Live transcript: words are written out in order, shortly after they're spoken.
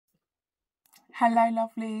Hello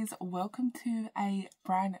lovelies, welcome to a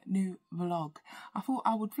brand new vlog. I thought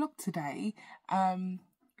I would vlog today,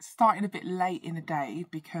 starting a bit late in the day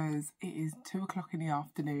because it is 2 o'clock in the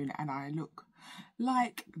afternoon and I look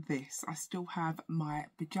like this. I still have my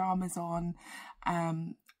pyjamas on.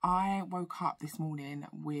 I woke up this morning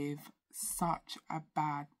with such a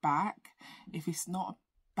bad back. If it's not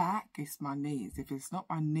back, it's my knees. If it's not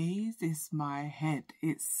my knees, it's my head.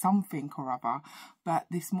 It's something or other. But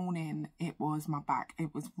this morning it was my back.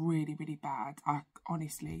 It was really bad. I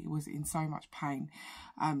honestly was in so much pain.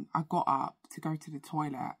 I got up to go to the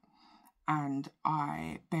toilet and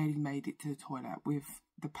I barely made it to the toilet with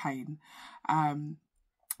the pain.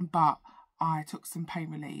 But I took some pain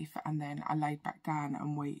relief and then I laid back down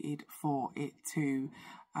and waited for it to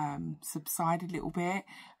subside a little bit.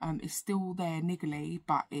 It's still there niggly,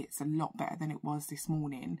 but it's a lot better than it was this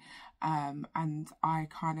morning. And I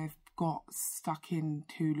kind of got stuck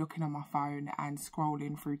into looking on my phone and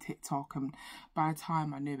scrolling through TikTok, and by the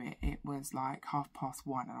time I knew it, it was like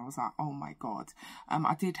 1:30 and I was like, oh my god.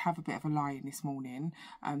 I did have a bit of a lie-in this morning,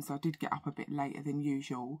 so I did get up a bit later than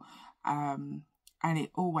usual. And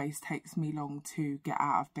it always takes me long to get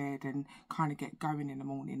out of bed and kind of get going in the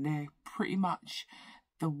morning. They're pretty much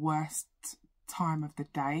the worst time of the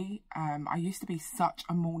day. I used to be such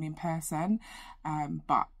a morning person,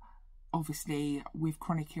 but obviously with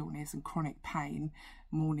chronic illness and chronic pain,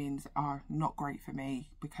 mornings are not great for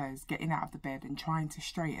me because getting out of the bed and trying to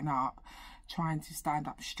straighten up, trying to stand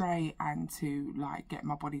up straight and to like get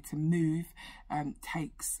my body to move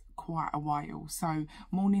takes quite a while. So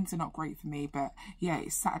mornings are not great for me. But yeah,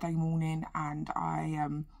 it's Saturday morning and I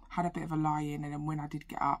had a bit of a lie-in, and then when I did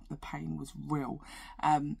get up, the pain was real.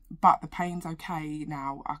 But the pain's okay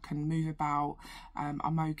now. I can move about.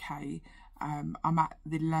 I'm okay. I'm at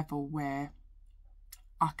the level where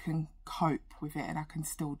I can cope with it and I can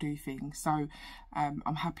still do things. So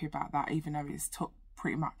I'm happy about that, even though it's took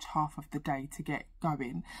pretty much half of the day to get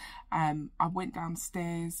going. I went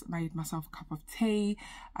downstairs, made myself a cup of tea,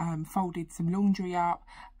 folded some laundry up,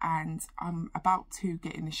 and I'm about to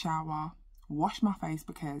get in the shower, wash my face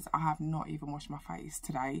because I have not even washed my face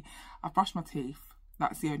today. I've brushed my teeth.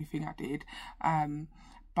 That's the only thing I did.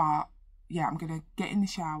 But yeah, I'm gonna get in the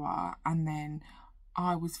shower, and then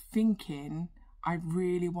I was thinking I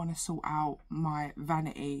really want to sort out my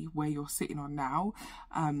vanity where you're sitting on now.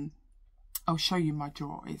 I'll show you my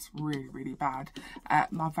drawer. It's really bad.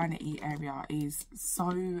 My vanity area is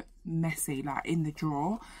so messy, like in the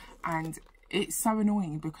drawer, and it's so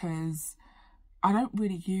annoying because I don't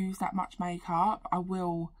really use that much makeup. I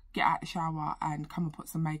will get out the shower and come and put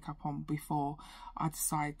some makeup on before I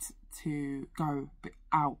decide to go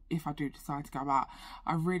out, if I do decide to go out.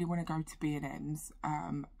 I really want to go to B&M's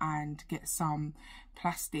and get some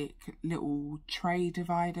plastic little tray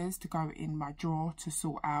dividers to go in my drawer to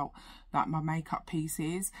sort out like my makeup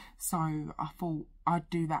pieces. So I thought I'd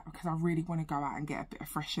do that because I really want to go out and get a bit of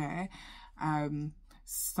fresh air. And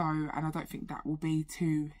I don't think that will be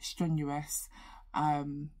too strenuous.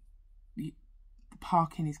 The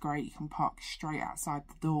parking is great. You can park straight outside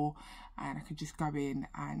the door and I could just go in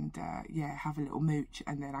and yeah, have a little mooch,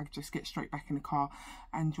 and then I could just get straight back in the car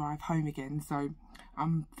and drive home again. So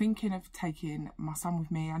I'm thinking of taking my son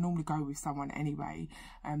with me. I normally go with someone anyway,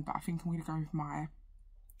 but I think I'm going to go with my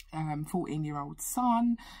 14-year-old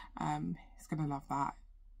son. He's going to love that.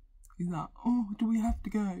 He's like, oh, do we have to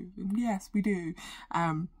go? Yes, we do.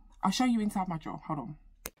 I'll show you inside my drawer. Hold on.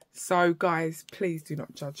 So guys, please do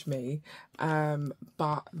not judge me,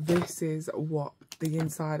 but this is what the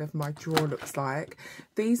inside of my drawer looks like.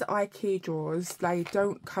 These IKEA drawers, they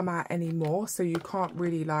don't come out anymore, so you can't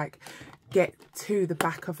really like get to the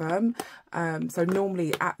back of them. So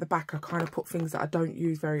normally at the back I kind of put things that I don't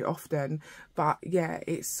use very often, but yeah,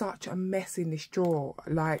 it's such a mess in this drawer.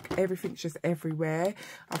 Like everything's just everywhere.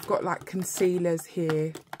 I've got like concealers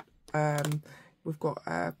here, we've got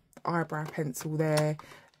a eyebrow pencil there.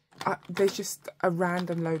 There's just a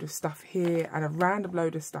random load of stuff here and a random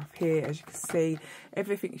load of stuff here. As you can see,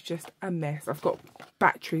 everything's just a mess. I've got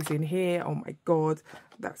batteries in here. Oh my god,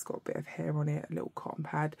 that's got a bit of hair on it, a little cotton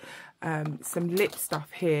pad. Some lip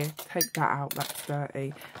stuff here. Take that out, that's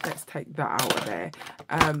dirty. Let's take that out of there.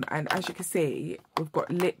 And as you can see, we've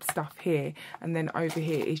got lip stuff here, and then over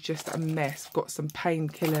here is just a mess. Got some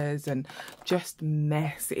painkillers and just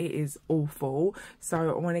mess. It is awful.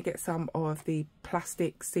 So I want to get some of the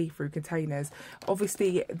plastic see-through containers.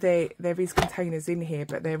 Obviously there is containers in here,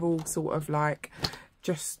 but they're all sort of like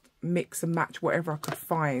just mix and match whatever I could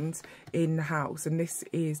find in the house. And this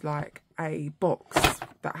is like a box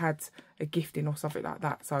that had a gifting or something like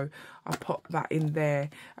that, so I popped that in there.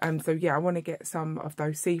 So yeah, I want to get some of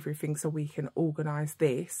those see-through things so we can organise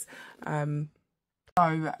this.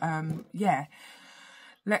 Yeah,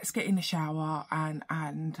 let's get in the shower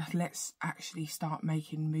and let's actually start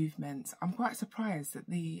making movements. I'm quite surprised that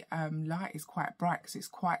the light is quite bright because it's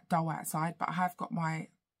quite dull outside, but I have got my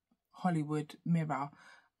Hollywood mirror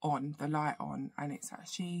on, the light on, and it's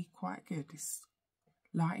actually quite good. It's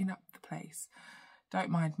lighting up the place. Don't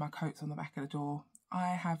mind my coats on the back of the door. I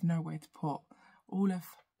have nowhere to put all of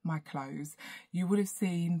my clothes. You would have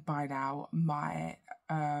seen by now my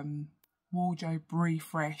wardrobe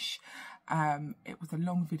refresh. It was a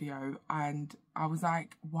long video and I was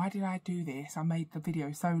like, why did I do this? I made the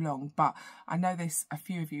video so long, but I know there's a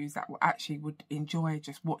few of you that actually would enjoy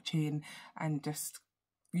just watching and just,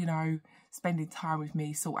 you know, spending time with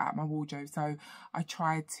me sort out my wardrobe. So I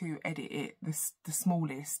tried to edit it the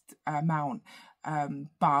smallest amount,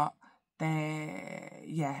 but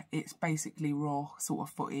yeah, it's basically raw sort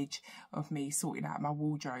of footage of me sorting out my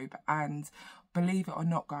wardrobe. And believe it or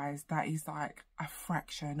not, guys, that is like a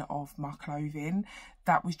fraction of my clothing.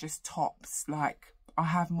 That was just tops. Like, I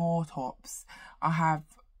have more tops, I have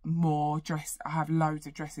more dress, I have loads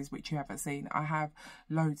of dresses which you haven't seen, I have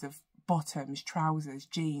loads of bottoms, trousers,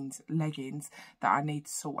 jeans, leggings that I need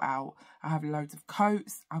to sort out. I have loads of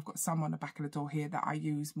coats. I've got some on the back of the door here that I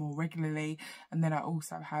use more regularly, and then I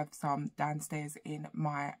also have some downstairs in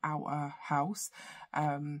my outer house.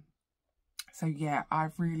 So yeah,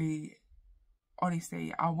 I've really,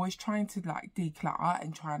 honestly, I was trying to like declutter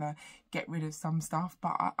and trying to get rid of some stuff,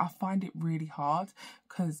 but I find it really hard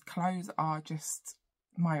because clothes are just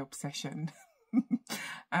my obsession.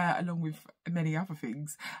 Along with many other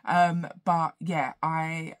things, but yeah,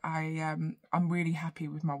 I'm really happy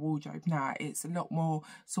with my wardrobe now. It's a lot more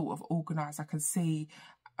sort of organised. I can see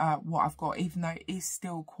what I've got, even though it is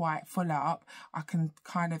still quite full up. I can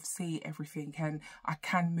kind of see everything, and I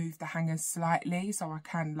can move the hangers slightly, so I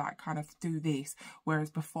can like kind of do this, whereas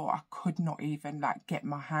before I could not even like get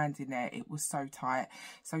my hand in there. It was so tight.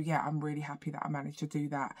 So yeah, I'm really happy that I managed to do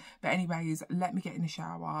that. But anyways, let me get in the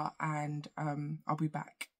shower and I'll be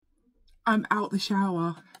back. I'm out the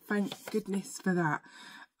shower, thank goodness for that.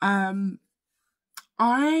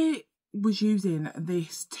 I was using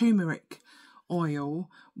this turmeric oil,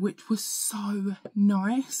 which was so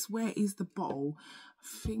nice. Where is the bottle? I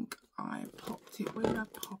think I popped it. Where did I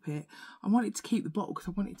pop it? I wanted to keep the bottle because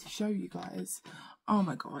I wanted to show you guys. Oh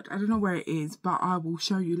my god, I don't know where it is, but I will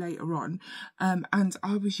show you later on. And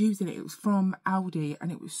I was using it. It was from Aldi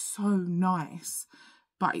and it was so nice,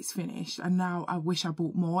 but it's finished, and now I wish I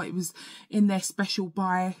bought more. It was in their special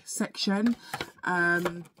buy section.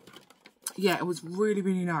 Yeah, it was really,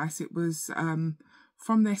 really nice. It was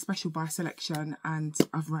from their special buy selection, and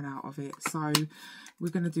I've run out of it. So we're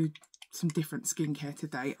going to do some different skincare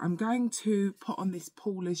today. I'm going to put on this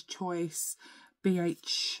Paula's Choice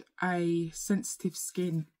BHA Sensitive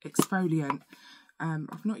Skin Exfoliant.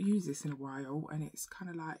 I've not used this in a while, and it's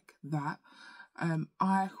kind of like that.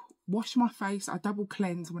 I wash my face, I double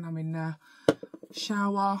cleanse when I'm in the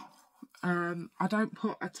shower. I don't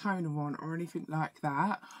put a toner on or anything like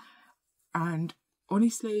that. And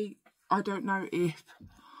honestly, I don't know if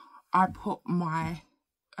I put my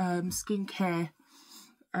skincare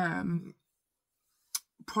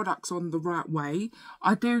products on the right way.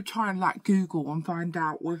 I do try and like Google and find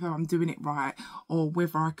out whether I'm doing it right, or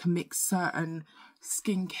whether I can mix certain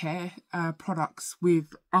skincare products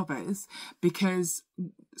with others, because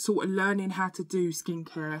sort of learning how to do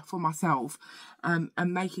skincare for myself and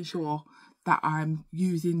making sure that I'm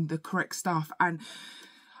using the correct stuff. And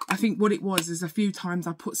I think what it was is a few times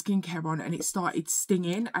I put skincare on and it started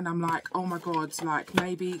stinging, and I'm like, oh my god, like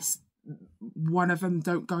maybe one of them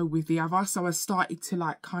don't go with the other. So I started to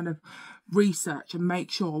like kind of research and make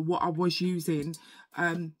sure what I was using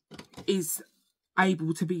is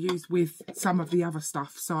able to be used with some of the other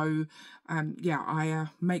stuff. So yeah, I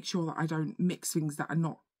make sure that I don't mix things that are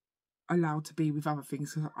not allowed to be with other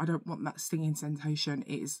things, because I don't want that stinging sensation.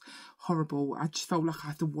 It is horrible. I just felt like I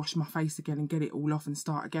had to wash my face again and get it all off and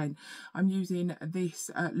start again. I'm using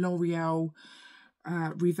this L'Oreal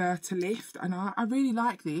Reverter Lift, and I really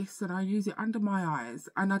like this, and I use it under my eyes,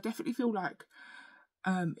 and I definitely feel like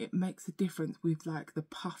it makes a difference with like the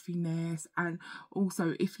puffiness. And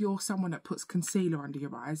also, if you're someone that puts concealer under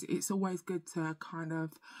your eyes, it's always good to kind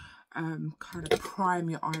of prime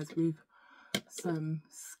your eyes with some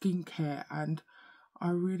skincare. And I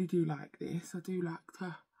really do like this. I do like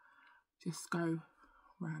to just go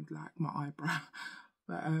around like my eyebrow.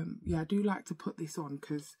 But yeah, I do like to put this on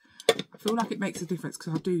because I feel like it makes a difference,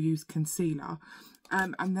 because I do use concealer.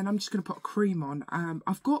 And then I'm just going to put a cream on.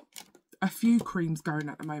 I've got a few creams going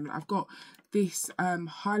at the moment. I've got this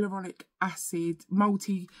hyaluronic acid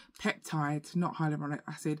multi-peptide, not hyaluronic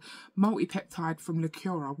acid, multi-peptide from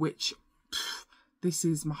Lacura, which this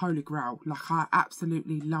is my holy grail. Like, I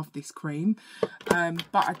absolutely love this cream. But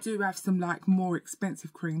I do have some like more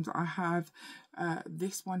expensive creams. I have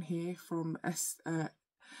this one here from Estée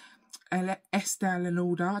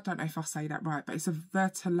Lauder. I don't know if I say that right, but it's a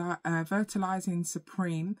Vitalizing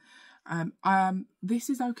Supreme. This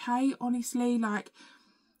is okay, honestly. Like,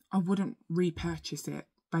 I wouldn't repurchase it,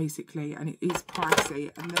 basically, and it is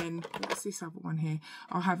pricey. And then what's this other one here?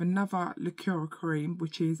 I'll have another Lacura cream,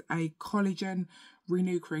 which is a collagen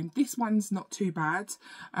renew cream. This one's not too bad.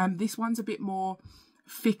 This one's a bit more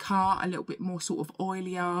thicker, a little bit more sort of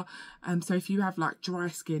oilier. So if you have like dry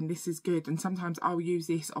skin, this is good. And sometimes I'll use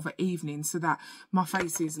this of an evening so that my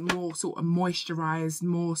face is more sort of moisturized,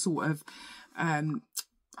 more sort of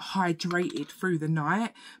hydrated through the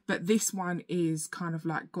night. But this one is kind of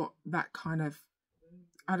like got that kind of,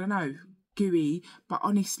 I don't know, gooey. But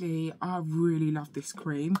honestly, I really love this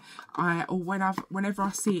cream. Whenever I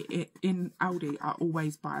see it in Aldi, I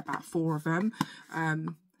always buy about 4 of them.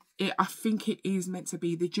 I think it is meant to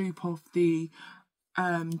be the dupe of the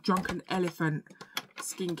Drunken Elephant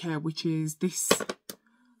skincare, which is this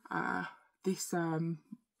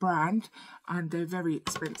brand, and they're very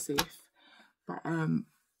expensive. But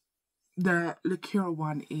the Lacura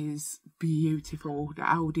one is beautiful. The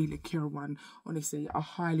Aldi Lacura one, honestly, I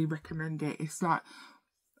highly recommend it. It's like,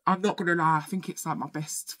 I'm not gonna lie, I think it's like my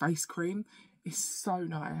best face cream. It's so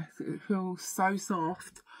nice. It feels so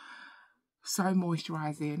soft, so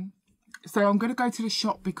moisturising. So I'm going to go to the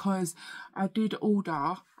shop because I did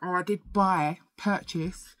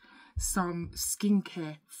purchase some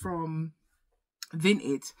skincare from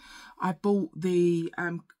Vinted. I bought the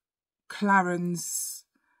Clarins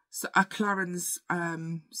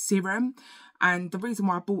serum, and the reason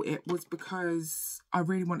why I bought it was because I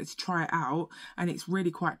really wanted to try it out, and it's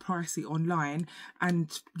really quite pricey online.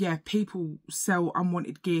 And yeah, people sell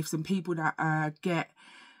unwanted gifts, and people that get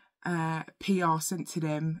PR sent to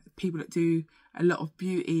them, people that do a lot of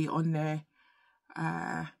beauty on their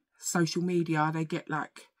social media, they get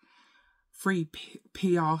like free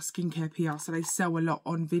PR, skincare PR, so they sell a lot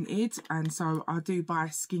on Vinted, and so I do buy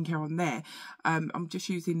skincare on there. I'm just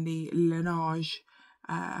using the Laneige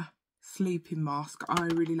sleeping mask. I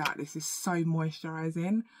really like this. It's so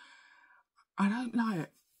moisturising. I don't know.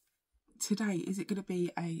 Today, is it going to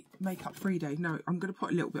be a makeup free day? No, I'm going to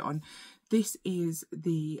put a little bit on. This is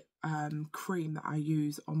the cream that I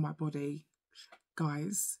use on my body.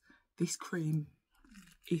 Guys, this cream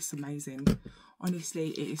is amazing. Honestly,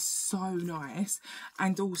 it is so nice.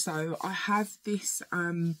 And also, I have this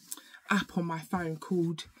app on my phone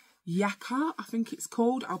called Yaka, I think it's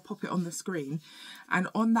called. I'll pop it on the screen. And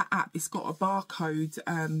on that app, it's got a barcode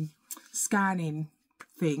scanning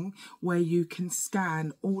thing where you can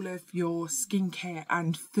scan all of your skincare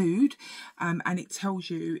and food, and it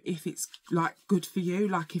tells you if it's like good for you,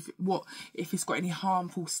 like if it's got any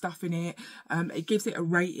harmful stuff in it. It gives it a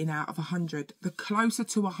rating out of 100. The closer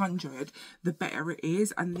to 100, the better it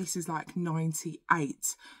is, and this is like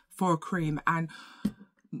 98 for a cream. And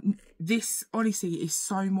this honestly is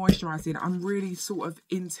so moisturising. I'm really sort of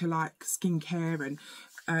into like skincare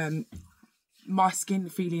and my skin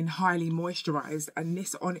feeling highly moisturised, and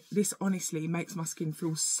this honestly makes my skin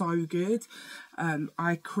feel so good.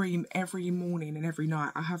 I cream every morning and every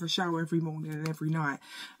night. I have a shower every morning and every night,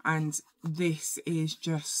 and this is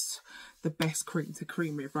just the best cream to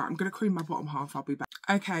cream with. Right, I'm going to cream my bottom half. I'll be back.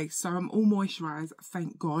 Okay, so I'm all moisturised,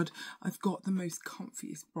 thank God. I've got the most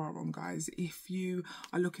comfiest bra on, guys. If you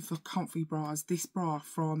are looking for comfy bras, this bra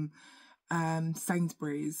from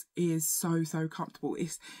Sainsbury's is so comfortable.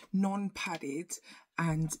 It's non-padded,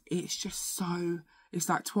 and it's just so, it's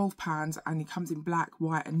like £12, and it comes in black,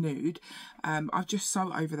 white and nude. I'm just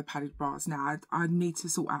so over the padded bras now. I need to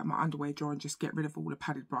sort out my underwear drawer and just get rid of all the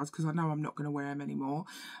padded bras, because I know I'm not going to wear them anymore.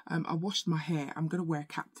 I washed my hair. I'm going to wear a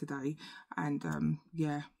cap today, and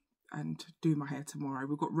yeah, and do my hair tomorrow.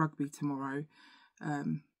 We've got rugby tomorrow.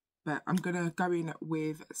 But I'm going to go in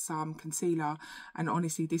with some concealer, and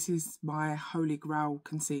honestly, this is my holy grail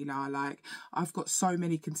concealer. Like, I've got so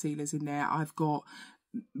many concealers in there. I've got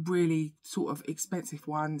really sort of expensive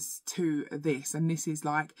ones to this, and this is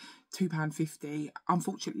like £2.50.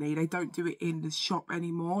 Unfortunately, they don't do it in the shop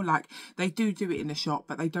anymore. Like, they do it in the shop,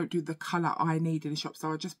 but they don't do the colour I need in the shop.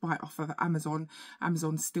 So I just buy it off of Amazon.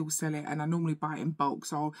 Amazon still sell it, and I normally buy it in bulk.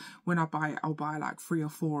 So when I buy it, I'll buy like 3 or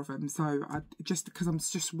 4 of them. So just because I'm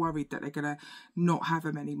just worried that they're gonna not have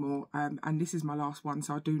them anymore. And this is my last one,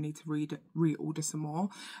 so I do need to reorder some more.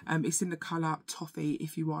 It's in the colour toffee.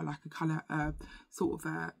 If you are like a colour sort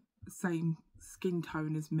of same skin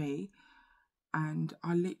tone as me. And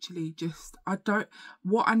I literally just,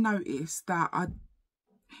 what I noticed that I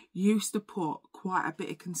used to put quite a bit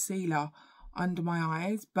of concealer under my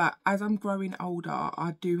eyes, but as I'm growing older,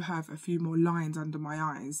 I do have a few more lines under my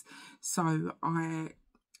eyes, so I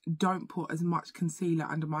don't put as much concealer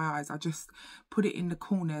under my eyes. I just put it in the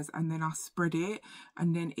corners and then I spread it,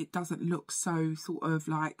 and then it doesn't look so sort of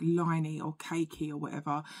like liney or cakey or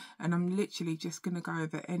whatever. And I'm literally just going to go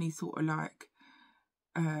over any sort of like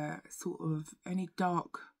sort of anything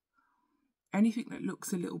that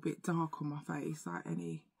looks a little bit dark on my face, like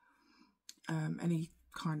any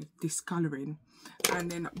kind of discolouring.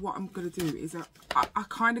 And then what I'm going to do is I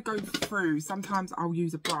kind of go through. Sometimes I'll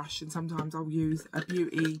use a brush and sometimes I'll use a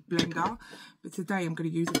beauty blender, but today I'm going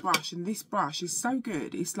to use a brush, and this brush is so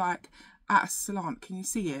good. It's like at a slant, can you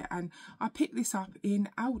see it? And I picked this up in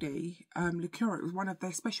Aldi, Liqueur. It was one of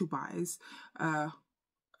their special buys a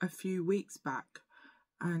few weeks back.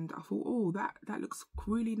 And I thought, oh, that looks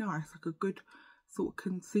really nice, like a good sort of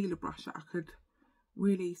concealer brush that I could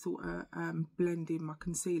really sort of blend in my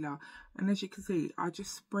concealer. And as you can see, I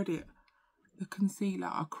just spread the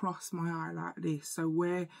concealer across my eye like this. So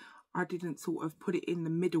where I didn't sort of put it in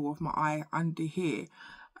the middle of my eye under here,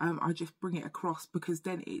 I just bring it across, because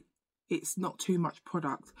then it's not too much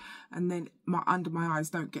product, and then under my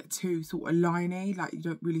eyes don't get too sort of liney, like you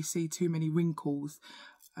don't really see too many wrinkles.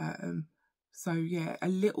 So yeah, a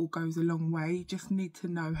little goes a long way. You just need to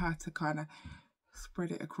know how to kind of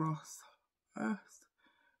spread it across first,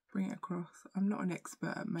 bring it across. I'm not an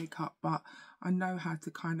expert at makeup, but I know how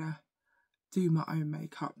to kind of do my own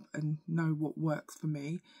makeup and know what works for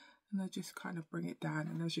me. And I just kind of bring it down,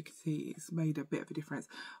 and as you can see, it's made a bit of a difference.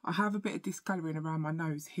 I have a bit of discolouring around my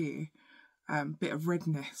nose here, bit of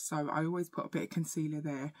redness, so I always put a bit of concealer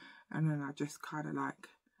there, and then I just kind of like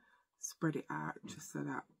spread it out just so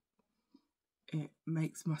that it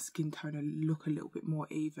makes my skin tone look a little bit more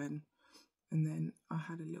even. And then I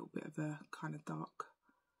had a little bit of a kind of dark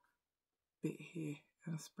bit here,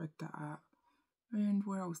 and I spread that out. And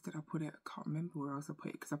where else did I put it? I can't remember where else I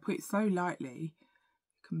put it, because I put it so lightly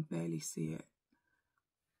you can barely see it.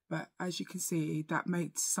 But as you can see, that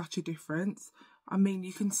made such a difference. I mean,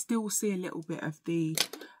 you can still see a little bit of the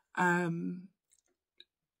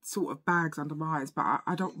sort of bags under my eyes, but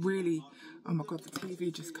I don't really. Oh my god, the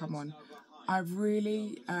TV just come on. I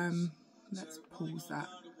really let's pause that.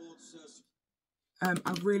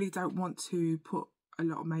 I really don't want to put a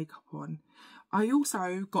lot of makeup on. I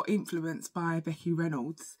also got influenced by Becky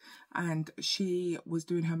Reynolds, and she was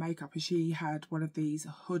doing her makeup, and she had one of these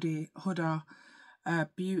Huda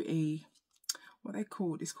beauty, what they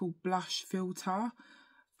called, it's called blush filter.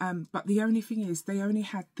 But the only thing is, they only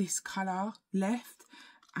had this colour left,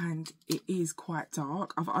 and it is quite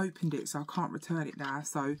dark. I've opened it, so I can't return it now,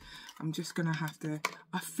 so I'm just gonna have to,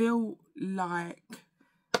 I feel like,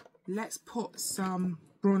 let's put some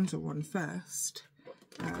bronzer on first,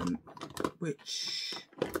 which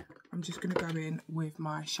I'm just gonna go in with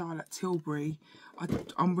my Charlotte Tilbury.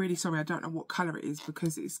 I'm really sorry, I don't know what colour it is,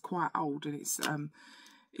 because it's quite old and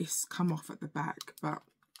it's come off at the back, but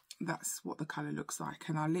that's what the colour looks like.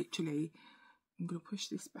 And I'm gonna push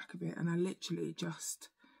this back a bit, and I literally just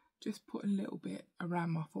put a little bit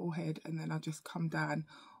around my forehead, and then I just come down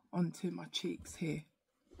onto my cheeks here.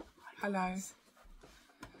 Hello.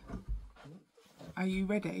 Are you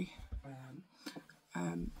ready? I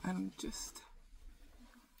am. And just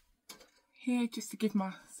here, just to give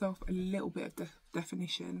myself a little bit of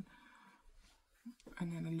definition,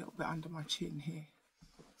 and then a little bit under my chin here.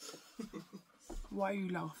 Why are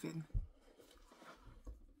you laughing?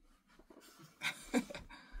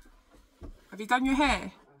 Have you done your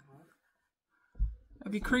hair?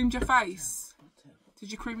 Have you creamed your face?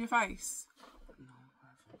 Did you cream your face? No, I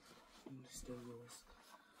haven't. Still yours.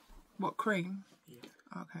 What, cream? Yeah.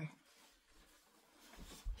 Okay.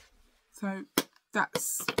 So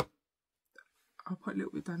that's, I'll put a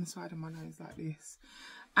little bit down the side of my nose like this.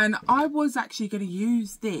 And I was actually going to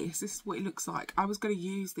use this. This is what it looks like. I was going to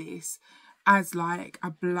use this as like a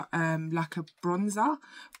bronzer,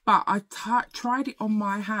 but I tried it on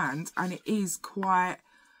my hand, and it is quite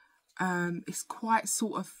it's quite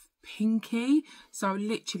sort of pinky. So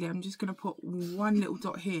literally I'm just going to put one little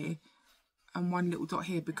dot here, and one little dot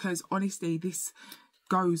here, because honestly this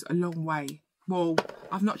goes a long way. Well,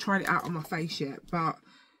 I've not tried it out on my face yet, but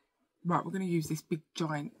right, we're going to use this big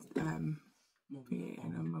giant thingy,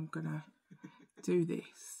 and I'm going to do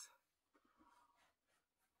this.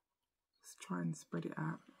 Let's try and spread it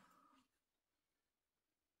out.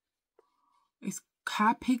 It's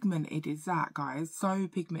how pigmented is that, guys? So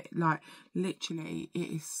pigmented, like literally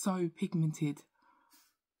it is so pigmented.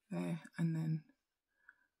 There, and then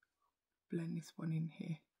blend this one in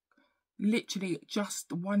here. Literally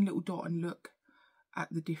just one little dot, and look at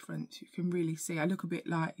the difference. You can really see I look a bit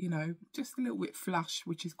like, you know, just a little bit flush,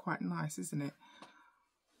 which is quite nice, isn't it?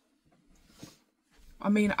 I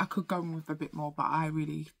mean, I could go on with a bit more, but I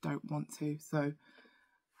really don't want to, so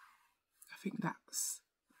I think that's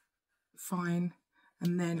fine.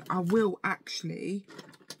 And then I will actually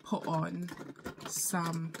put on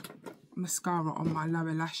some mascara on my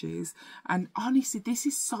lower lashes, and honestly this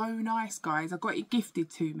is so nice, guys. I got it gifted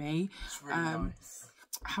to me. It's really nice.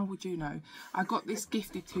 How would you know? I got this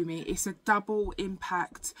gifted to me. It's a double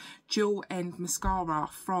impact dual end mascara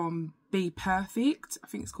from Be Perfect. I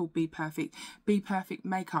think it's called Be Perfect. Be Perfect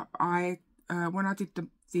makeup. I when I did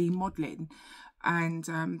the modelling, and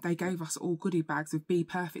they gave us all goodie bags of Be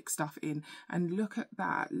Perfect stuff in, and look at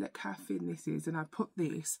that, look how thin this is. And I put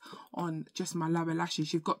this on just my lower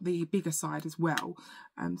lashes. You've got the bigger side as well,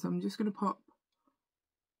 so I'm just going to pop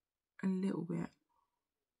a little bit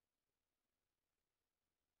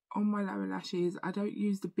on my lower lashes. I don't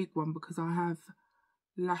use the big one because I have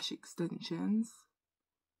lash extensions,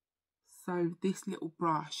 so this little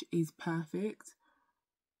brush is perfect.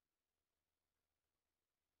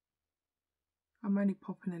 I'm only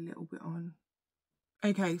popping a little bit on.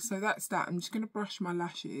 Okay, so that's that. I'm just going to brush my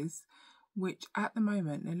lashes, which at the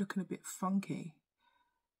moment they're looking a bit funky.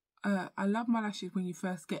 I love my lashes when you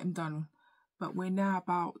first get them done, but we're now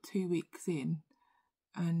about 2 weeks in,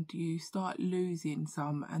 and you start losing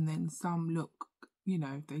some, and then some look, you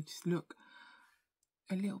know, they just look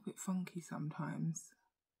a little bit funky sometimes.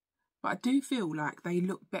 But I do feel like they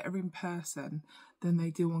look better in person than they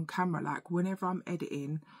do on camera. Like whenever I'm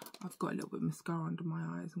editing, I've got a little bit of mascara under my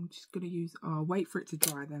eyes. I'm just going to use, I'll wait for it to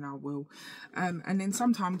dry, then I will. And then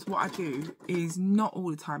sometimes what I do is, not all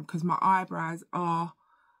the time, because my eyebrows are,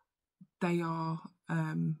 they are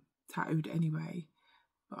tattooed anyway.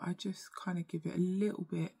 But I just kind of give it a little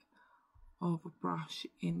bit of a brush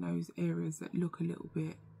in those areas that look a little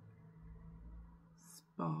bit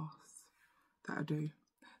sparse.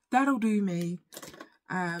 That'll do me.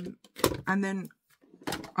 And then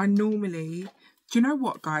I normally, do you know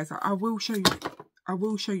what, guys? I will show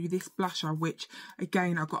you this blusher, which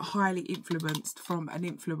again I got highly influenced from an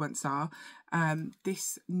influencer.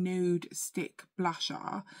 This nude stick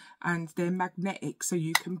blusher, and they're magnetic, so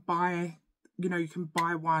you can buy, you know, you can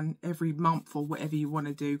buy one every month or whatever you want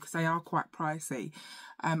to do, because they are quite pricey.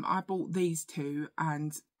 I bought these two,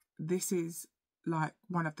 and this is like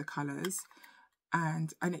one of the colours,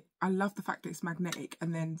 and I love the fact that it's magnetic.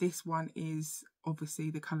 And then this one is obviously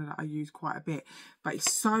the colour that I use quite a bit, but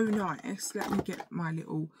it's so nice. Let me get my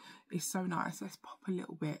little, it's so nice. Let's pop a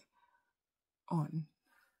little bit on.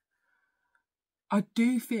 I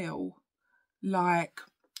do feel like,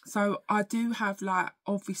 so I do have like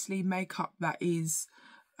obviously makeup that is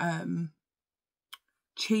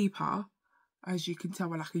cheaper, as you can tell.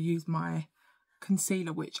 Well, I use my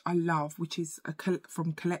concealer, which I love, which is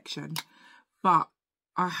from Collection, but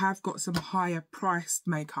I have got some higher priced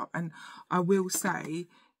makeup, and I will say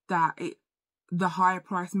that the higher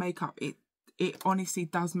priced makeup, it honestly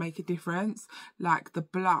does make a difference. Like the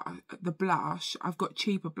blush, I've got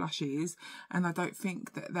cheaper blushes, and I don't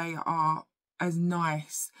think that they are as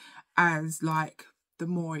nice as like the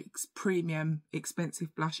more premium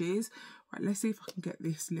expensive blushes. Right, let's see if I can get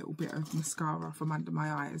this little bit of mascara from under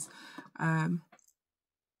my eyes.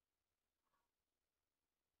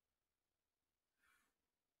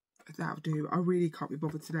 That'll do. I really can't be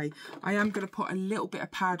bothered today. I am going to put a little bit of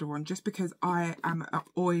powder on, just because I am an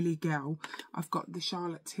oily girl. I've got the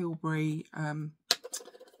Charlotte Tilbury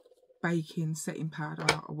baking setting powder,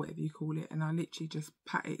 or whatever you call it, and I literally just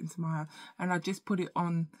pat it into my eye, and I just put it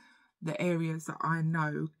on the areas that I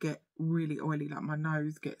know get really oily. Like my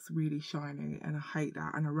nose gets really shiny, and I hate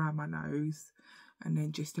that, and around my nose, and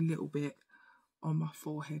then just a little bit on my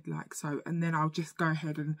forehead like so. And then I'll just go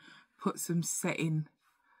ahead and put some setting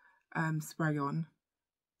spray on,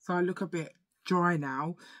 so I look a bit dry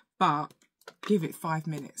now, but give it 5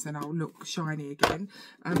 minutes and I'll look shiny again.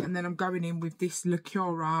 And then I'm going in with this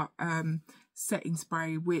Lacura setting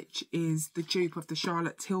spray, which is the dupe of the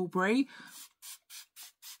Charlotte Tilbury.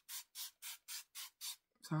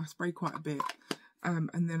 So I spray quite a bit, and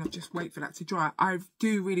then I just wait for that to dry. I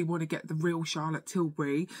do really want to get the real Charlotte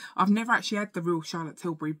Tilbury. I've never actually had the real Charlotte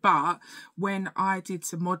Tilbury, but when I did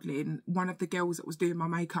some modelling, one of the girls that was doing my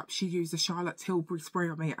makeup, she used a Charlotte Tilbury spray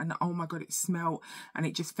on me, and oh my god, it smelled and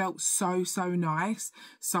it just felt so nice.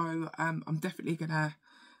 So I'm definitely gonna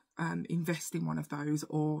invest in one of those,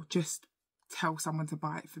 or just tell someone to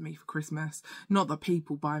buy it for me for Christmas. Not that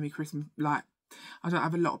people buy me Christmas, like, I don't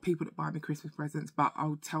have a lot of people that buy me Christmas presents, but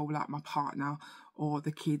I'll tell like my partner or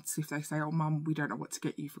the kids, if they say, oh mum, we don't know what to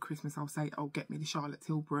get you for Christmas, I'll say, oh, get me the Charlotte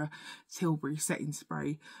Tilbury setting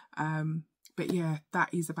spray. But yeah,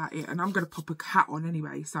 that is about it. And I'm going to pop a hat on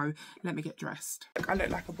anyway, so let me get dressed. Look, I look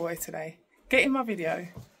like a boy today. Get in my video.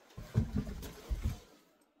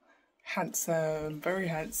 Handsome, very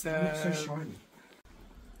handsome. You look so shiny.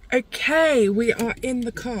 Okay, we are in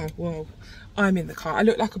the car. Well, I'm in the car. I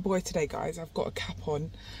look like a boy today, guys. I've got a cap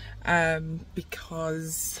on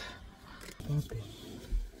because I've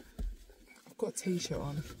got a t-shirt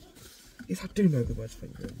on. Yes, I do know the words,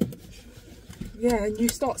 thank you very much. Yeah, and you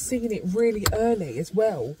start singing it really early as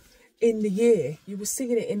well in the year. You were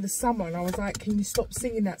singing it in the summer, and I was like, can you stop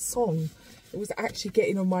singing that song? It was actually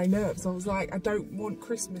getting on my nerves. I was like, I don't want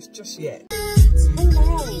Christmas just yet.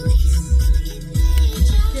 Hello.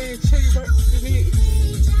 Yeah, cherry works for me.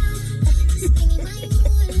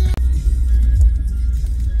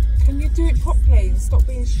 Can you do it properly and stop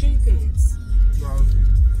being stupid? No.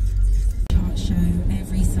 Chart show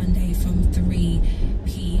every Sunday from 3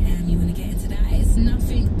 PM. You want to get into that? It's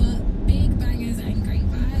nothing but big bangers and great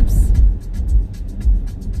vibes.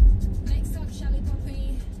 Next up, Shelly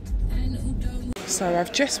Poppy and Udo. So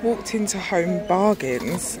I've just walked into Home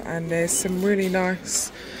Bargains, and there's some really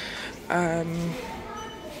nice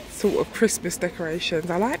sort of Christmas decorations.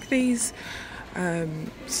 I like these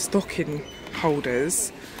stocking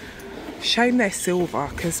holders. Shame they're silver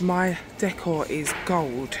because my decor is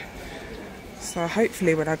gold. So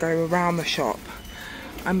hopefully when I go around the shop,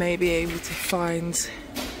 I may be able to find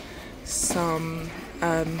some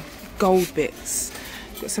gold bits.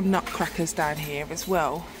 Got some nutcrackers down here as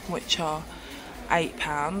well, which are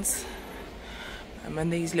 £8.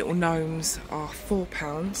 And these little gnomes are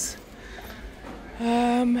 £4.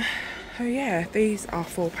 Oh yeah, these are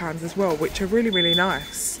 £4 as well, which are really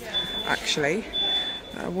nice actually.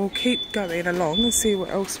 We'll keep going along and see what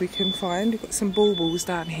else we can find. We've got some baubles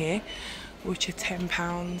down here which are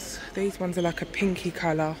 £10. These ones are like a pinky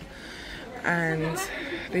colour, and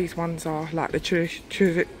these ones are like the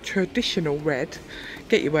traditional red.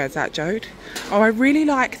 Get your words out, Jode. Oh, I really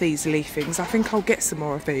like these leafings. I think I'll get some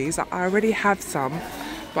more of these. I already have some,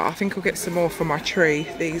 but I think I'll get some more for my tree.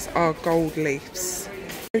 These are gold leaves.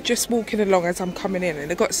 Just walking along as I'm coming in, and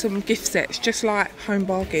they've got some gift sets just like Home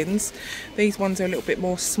Bargains. These ones are a little bit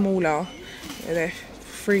more smaller. They're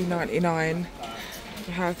 £3.99.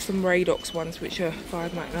 We have some Radox ones which are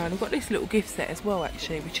 £5.99. We've got this little gift set as well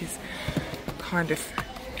actually, which is kind of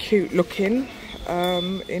cute looking.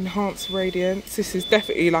 Enhanced Radiance. This is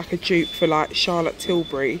definitely like a dupe for like Charlotte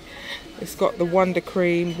Tilbury. It's got the Wonder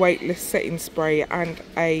Cream weightless setting spray and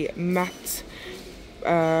a matte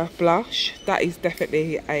blush. That is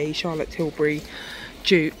definitely a Charlotte Tilbury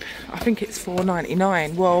dupe. I think it's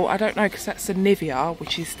 £4.99. Well, I don't know because that's the Nivea,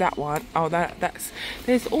 which is that one. Oh, that's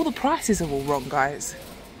there's all the prices are all wrong, guys.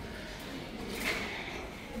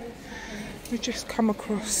 We just come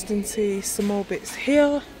across and see some more bits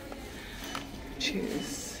here.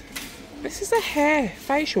 This is a hair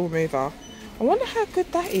facial remover. I wonder how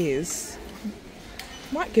good that is.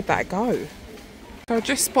 Might give that a go. So I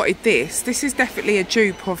just spotted this. This is definitely a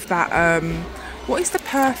dupe of that, what is the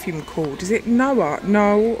perfume called? Is it Noah?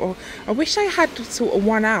 No, or I wish they had sort of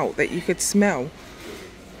one out that you could smell.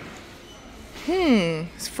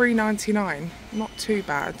 It's £3.99. Not too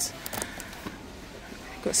bad.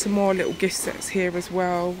 Got some more little gift sets here as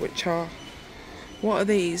well, which are, what are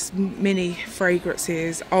these? Mini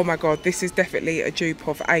fragrances. Oh my god, this is definitely a dupe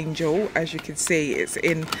of Angel. As you can see, it's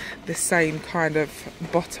in the same kind of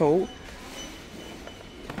bottle.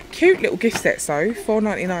 Cute little gift sets though,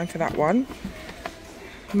 £4.99 for that one.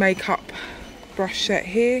 Makeup brush set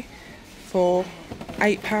here for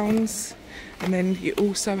 £8. And then you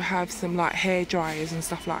also have some like hair dryers and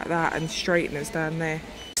stuff like that, and straighteners down there.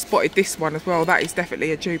 Spotted this one as well. That is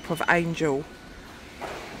definitely a dupe of Angel.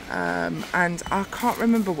 And I can't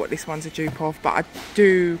remember what this one's a dupe of, but I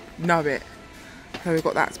do know it. So we've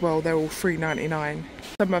got that as well. They're all £3.99.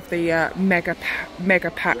 Some of the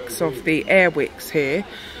mega packs of the Air Wicks here.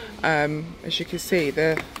 As you can see,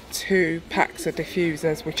 the 2 packs of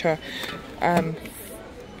diffusers, which are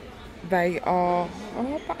they are,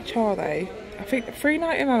 how much are they? I think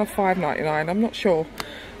 £3.99 or £5.99. I'm not sure.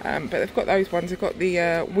 But they've got those ones. They've got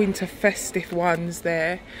the winter festive ones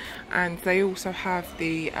there, and they also have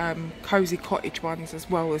the cozy cottage ones as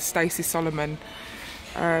well as Stacey Solomon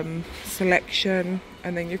selection.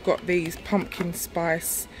 And then you've got these pumpkin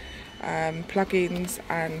spice plugins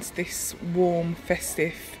and this warm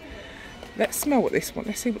festive. Let's smell what this one.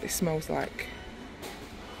 Let's see what this smells like.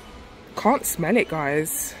 Can't smell it,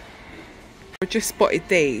 guys. I just spotted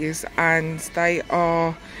these, and they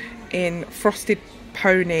are in frosted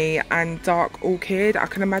pony and dark orchid. I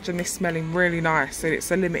can imagine this smelling really nice, and it's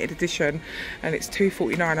a limited edition, and it's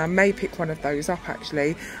 £2.49. I may pick one of those up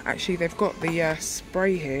actually. Actually, they've got the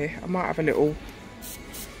spray here. I might have a little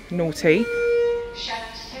naughty.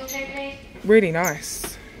 Really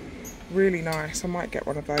nice, really nice. I might get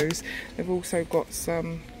one of those. They've also got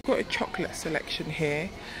a chocolate selection here,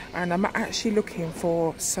 and I'm actually looking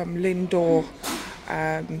for some Lindor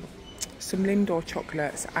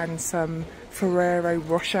chocolates and some Ferrero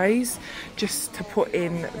Rochers, just to put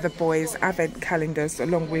in the boys' advent calendars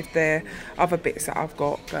along with their other bits that I've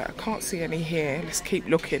got, but I can't see any here. Let's keep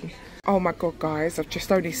looking. Oh my god, guys, I've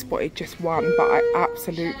just only spotted just one, but I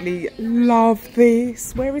absolutely love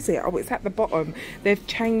this. Where is it? Oh, it's at the bottom. They've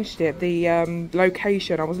changed it, the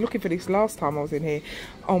location. I was looking for this last time I was in here.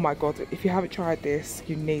 Oh my god, if you haven't tried this,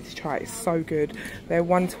 you need to try it. It's so good. They're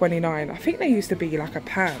 $1.29. I think they used to be like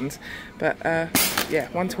 £1, but yeah,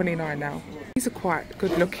 $1.29 now. These are quite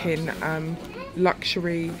good looking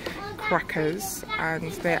luxury crackers,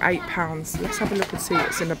 and they're £8. Let's have a look and see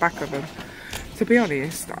what's in the back of them. To be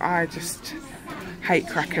honest, I just hate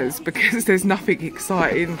crackers because there's nothing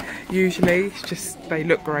exciting usually. It's just, they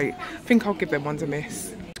look great. I think I'll give them one a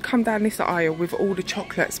miss. Come down this aisle with all the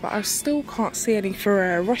chocolates, but I still can't see any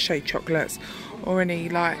Ferrero Rocher chocolates or any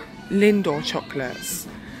like Lindor chocolates.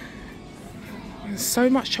 There's so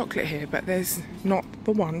much chocolate here, but there's not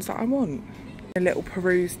the ones that I want. A little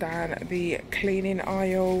peruse down the cleaning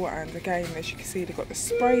aisle, and again, as you can see, they've got the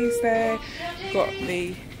sprays there. Got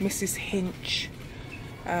the Mrs. Hinch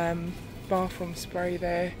bathroom spray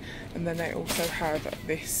there, and then they also have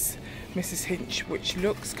this Mrs. Hinch, which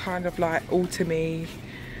looks kind of like autumny,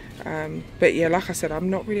 but yeah, like I said, I'm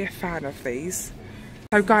not really a fan of these.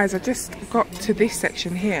 So guys, I just got to this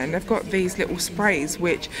section here, and they've got these little sprays,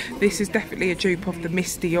 which this is definitely a dupe of the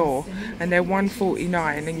Miss Dior, and they're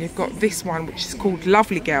 $1.49. And you've got this one, which is called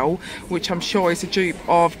Lovely Girl, which I'm sure is a dupe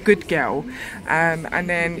of Good Girl. And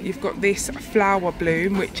then you've got this Flower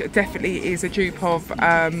Bloom, which definitely is a dupe of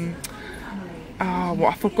oh,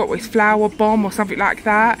 I forgot what it's, Flower Bomb or something like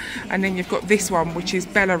that. And then you've got this one, which is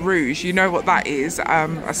Bella Rouge. You know what that is,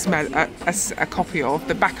 a copy of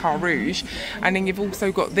the Baccarat Rouge. And then you've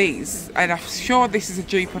also got these, and I'm sure this is a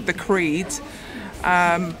dupe of the Creed.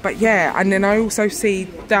 But yeah, and then I also see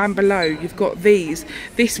down below you've got these.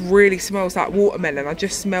 This really smells like watermelon. I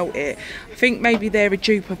just smelt it. I think maybe they're a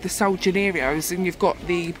dupe of the Sol Janerios, and you've got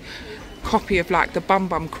the copy of like the Bum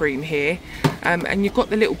Bum Cream here, and you've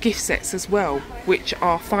got the little gift sets as well, which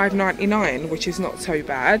are $5.99, which is not so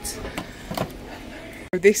bad.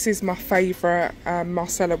 This is my favourite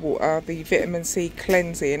micellar water, the vitamin C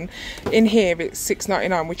cleansing. In here it's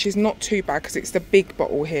 $6.99, which is not too bad because it's the big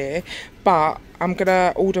bottle here, but I'm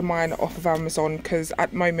gonna order mine off of Amazon because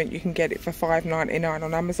at the moment you can get it for $5.99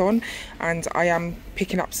 on Amazon, and I am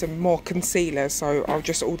picking up some more concealer, so I'll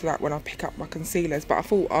just order that when I pick up my concealers. But I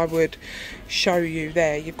thought I would show you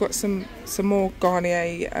there. You've got some more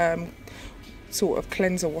Garnier sort of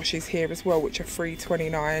cleanser washes here as well, which are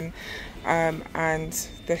 $3.29. And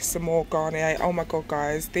there's some more Garnier. Oh my god,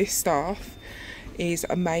 guys, this stuff is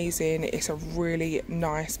amazing. It's a really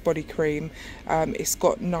nice body cream. It's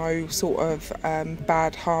got no sort of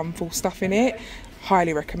bad harmful stuff in it.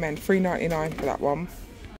 Highly recommend. $3.99 for that one.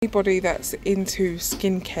 Anybody that's into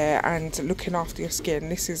skincare and looking after your skin,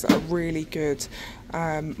 this is a really good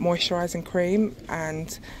moisturising cream,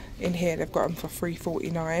 and in here they've got them for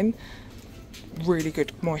 $3.49. Really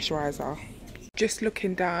good moisturiser. Just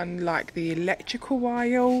looking down like the electrical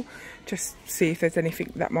aisle, just see if there's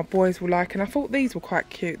anything that my boys will like, and I thought these were quite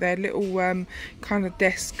cute. They're little kind of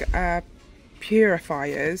desk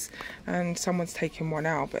purifiers, and someone's taken one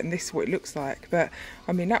out, but this is what it looks like. But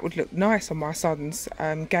I mean, that would look nice on my son's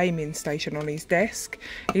gaming station on his desk.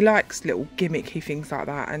 He likes little gimmicky things like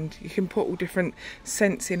that, and you can put all different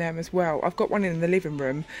scents in them as well. I've got one in the living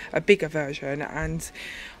room, a bigger version, and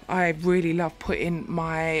I really love putting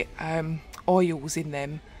my oils in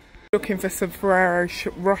them. Looking for some Ferrero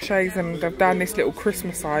Rochers, and I've done this little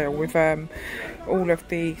Christmas aisle with all of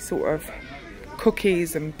the sort of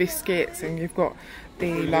cookies and biscuits, and you've got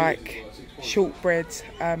the like shortbread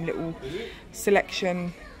little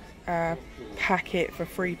selection packet for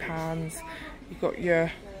 £3. You've got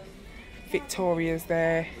your Victoria's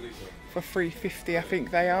there for $3.50, I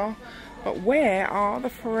think they are. But where are the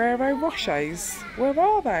Ferrero Rochers? Where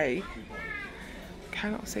are they?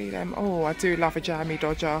 Cannot see them. Oh, I do love a jammy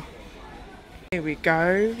dodger. Here we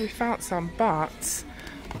go. We found some, but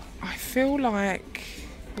I feel like,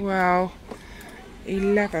 well,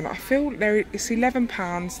 11. I feel it's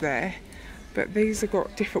 £11 there, but these have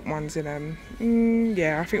got different ones in them.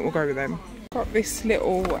 Yeah, I think we'll go with them. Got this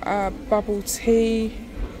little bubble tea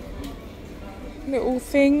little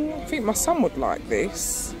thing. I think my son would like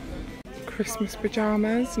this. Christmas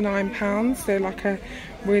pyjamas, £9. They're like a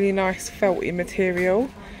really nice felty material.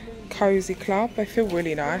 Cozy Club, they feel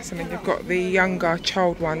really nice. I mean, you've got the younger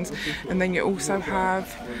child ones, and then you also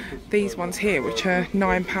have these ones here which are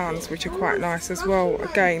 £9, which are quite nice as well.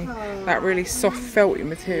 Again, that really soft felty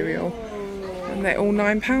material, and they're all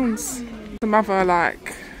 £9. Some other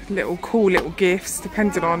like cool little gifts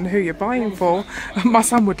depending on who you're buying for. My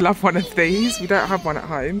son would love one of these. We don't have one at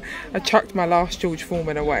home. I chucked my last George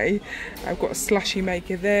Foreman away. I've got a slushy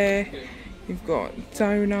maker there. You've got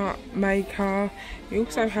donut maker. You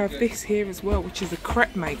also have this here as well, which is a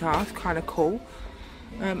crepe maker. It's kind of cool.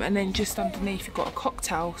 And then just underneath you've got a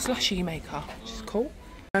cocktail slushy maker, which is cool.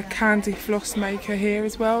 A candy floss maker here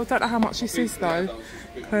as well. Don't know how much this is though,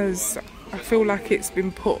 because I feel like it's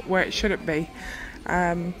been put where it shouldn't be.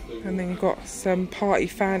 And then you've got some party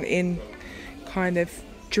fan in kind of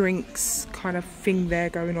drinks kind of thing there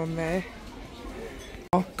going on there.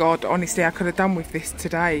 Oh god, honestly, I could have done with this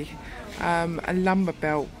today. A lumber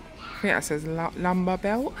belt. I think that says lumber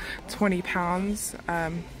belt.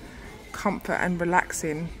 £20. Comfort and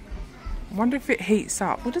relaxing. I wonder if it heats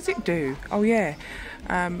up. What does it do? Oh yeah,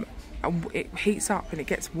 it heats up and it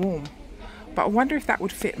gets warm. But I wonder if that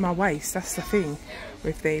would fit my waist. That's the thing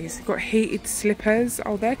with these. Got heated slippers.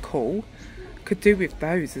 Oh, they're cool. Could do with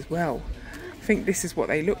those as well. I think this is what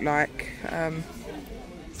they look like.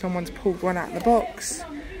 Someone's pulled one out of the box.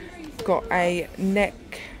 Got a neck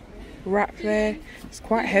wrap there. It's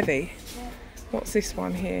quite heavy. What's this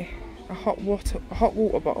one here? A hot water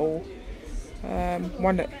bottle.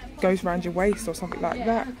 One that goes around your waist or something like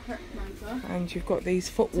that. And you've got these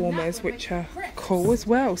foot warmers, which are cool as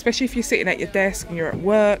well, especially if you're sitting at your desk and you're at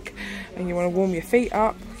work and you want to warm your feet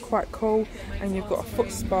up. Quite cool. And you've got a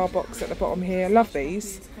foot spa box at the bottom here. I love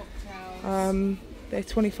these. They're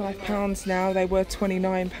 £25 now. They were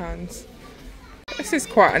 £29. This is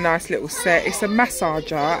quite a nice little set. It's a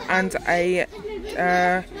massager and a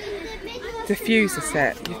diffuser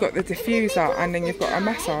set. You've got the diffuser and then you've got a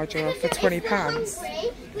massager for £20.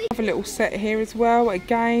 Have a little set here as well.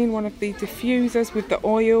 Again, one of the diffusers with the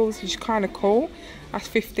oils, which is kind of cool. That's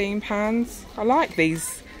 £15. I like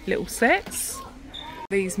these little sets.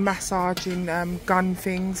 These massaging gun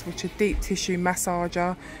things, which are deep tissue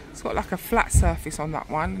massager. It's got like a flat surface on that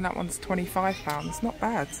one, and that one's £25. Not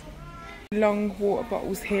bad. Long water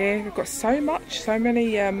bottles here. We've got so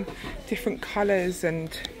many different colours, and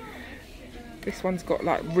this one's got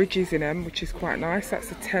like ridges in them, which is quite nice.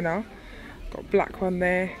 That's a tenner. Got a black one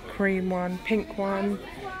there, cream one, pink one.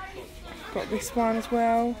 Got this one as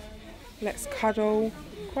well. Let's Cuddle.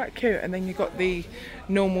 Quite cute. And then you've got the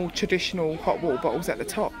normal traditional hot water bottles at the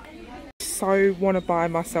top. So want to buy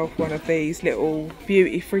myself one of these little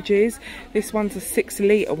beauty fridges. This one's a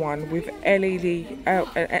 6-litre one with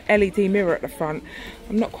LED mirror at the front.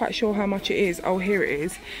 I'm not quite sure how much it is. Oh, here it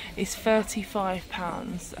is. It's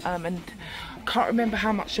 £35. And I can't remember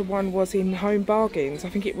how much the one was in Home Bargains. I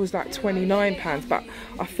think it was like £29, but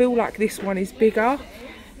I feel like this one is bigger.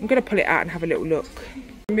 I'm going to pull it out and have a little look.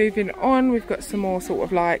 Moving on, we've got some more sort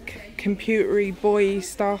of like computery boy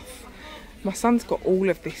stuff. My son's got all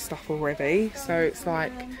of this stuff already, so it's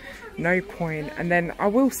like no point. And then I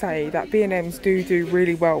will say that B&M's do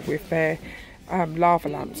really well with their lava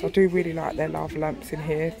lamps. I do really like their lava lamps in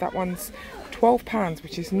here. That one's £12,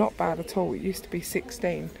 which is not bad at all. It used to be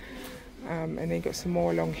 16. And then you've got some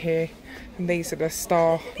more along here, and these are the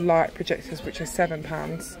star light projectors, which are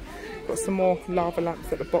 £7. Got some more lava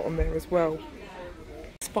lamps at the bottom there as well.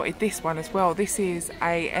 Spotted this one as well. This is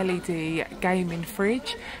a LED gaming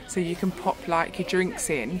fridge, so you can pop like your drinks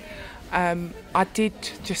in. I did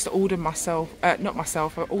just order myself, I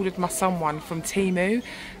ordered my son one from Temu,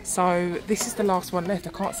 so this is the last one left.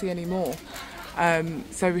 I can't see any more.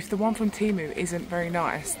 So if the one from Temu isn't very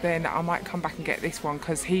nice, then I might come back and get this one,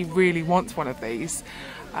 because he really wants one of these.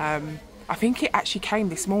 I think it actually came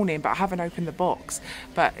this morning, but I haven't opened the box.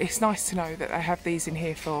 But it's nice to know that they have these in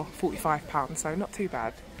here for £45, so not too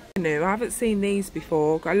bad. New, I haven't seen these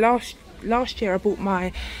before. Last year I bought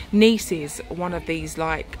my nieces one of these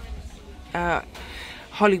like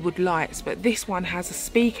Hollywood lights, but this one has a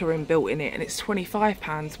speaker inbuilt in it and it's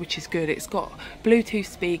 £25, which is good. It's got Bluetooth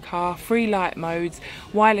speaker, 3 light modes,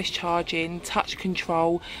 wireless charging, touch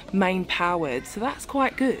control, main powered, so that's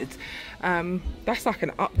quite good. That's like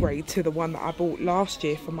an upgrade to the one that I bought last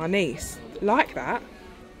year for my niece. Like that.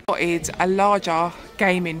 Spotted a larger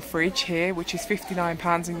gaming fridge here, which is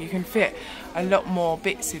 £59, and you can fit a lot more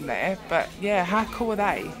bits in there. But yeah, how cool are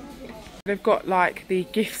they? They've got like the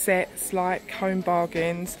gift sets, like Home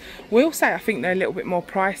Bargains. We'll say I think they're a little bit more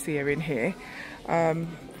pricier in here,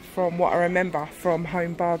 from what I remember from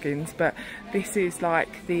Home Bargains. But this is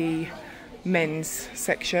like the men's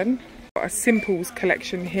section. Got a Simples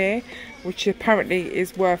collection here, which apparently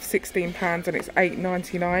is worth £16 and it's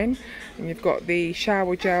 £8.99. And you've got the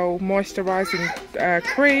shower gel moisturising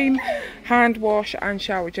cream, hand wash and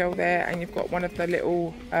shower gel there. And you've got one of the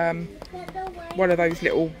little, one of those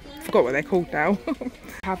little, I forgot what they're called now.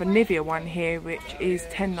 I have a Nivea one here, which is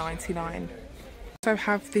 £10.99. Also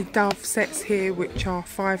have the Dove sets here, which are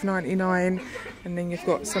 £5.99. And then you've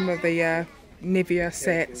got some of the Nivea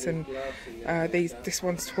sets, and this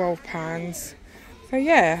one's £12. So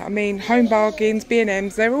yeah, I mean, Home Bargains,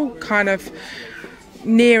 B&M's, they're all kind of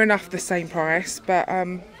near enough the same price, but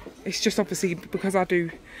it's just obviously because I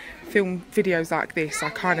do film videos like this,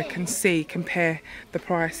 I kind of can compare the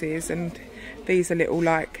prices. And these are little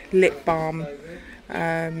like lip balm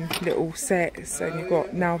little sets, and you've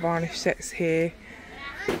got nail varnish sets here,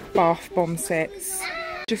 bath bomb sets.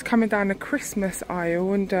 Just coming down the Christmas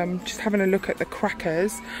aisle and just having a look at the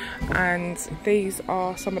crackers, and these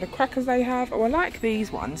are some of the crackers they have. Oh, I like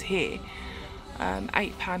these ones here.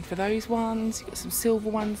 £8 for those ones. You've got some silver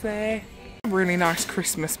ones there. Really nice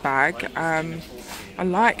Christmas bag. I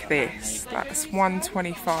like this. That's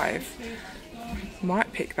 £1.25.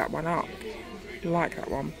 Might pick that one up. I like that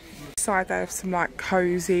one. Side they have some like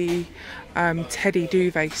cozy teddy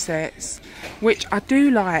duvet sets, which I do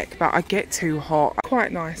like, but I get too hot.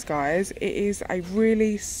 Quite nice, guys. It is a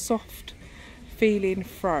really soft feeling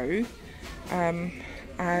throw,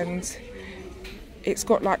 and it's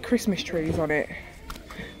got like Christmas trees on it.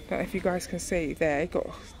 Don't know if you guys can see there.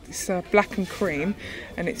 It's black and cream,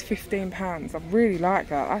 and it's £15. I really like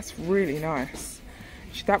that. That's really nice.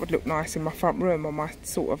 That would look nice in my front room on my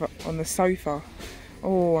on the sofa.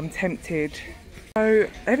 Oh, I'm tempted. So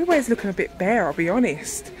everywhere's looking a bit bare, I'll be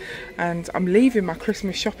honest. And I'm leaving my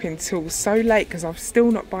Christmas shopping till so late because I'm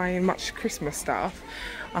still not buying much Christmas stuff.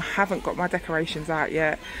 I haven't got my decorations out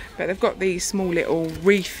yet, but they've got these small little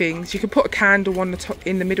wreath things. You can put a candle on the top,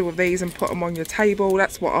 in the middle of these, and put them on your table.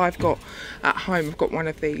 That's what I've got at home. I've got one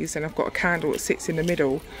of these, and I've got a candle that sits in the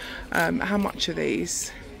middle. How much are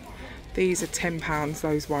these? These are £10,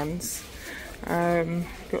 those ones.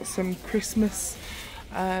 Got some Christmas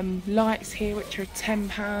lights here, which are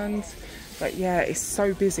 £10. But yeah, it's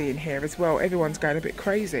so busy in here as well. Everyone's going a bit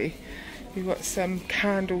crazy. You've got some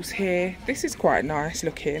candles here. This is quite nice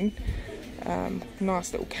looking.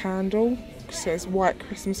 Nice little candle. It says White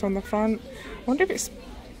Christmas on the front. I wonder if it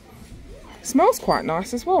smells quite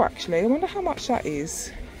nice as well, actually. I wonder how much that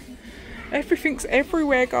is. Everything's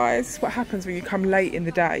everywhere, guys. It's what happens when you come late in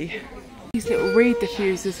the day. These little reed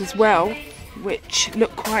diffusers as well, which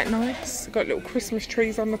look quite nice. Got little Christmas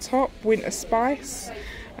trees on the top, winter spice,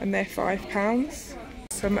 and they're £5.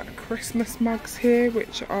 Some Christmas mugs here,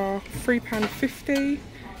 which are £3.50.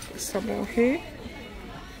 Got some more here.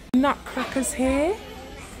 Nutcrackers here.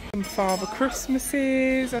 Some Father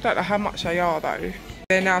Christmases. I don't know how much they are though.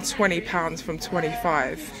 They're now £20 from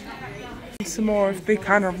 £25. And some more of the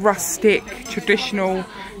kind of rustic, traditional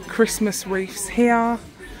Christmas wreaths here.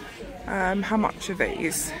 How much are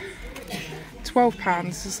these? £12.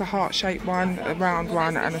 This is a heart-shaped one, a round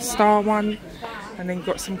one, and a star one. And then you've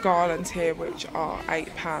got some garlands here, which are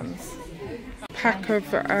 £8. Pack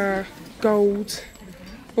of gold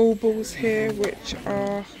baubles here, which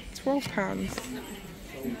are £12.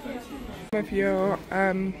 Some of your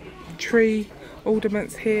tree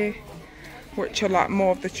ornaments here, which are like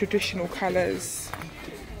more of the traditional colours.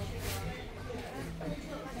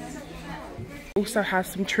 Also have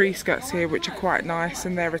some tree skirts here, which are quite nice,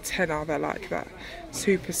 and they're a tenner. They're like that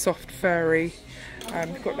super soft furry.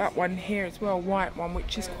 We've got that one here as well, white one,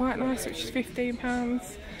 which is quite nice, which is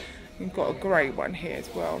 £15. We've got a grey one here as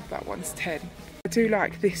well. That one's 10. I do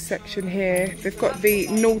like this section here. They've got the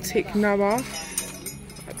Nautic Noah.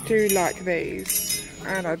 I do like these,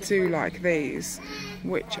 and I do like these,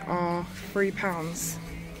 which are £3.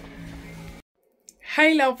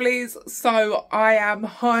 Hey lovelies, so I am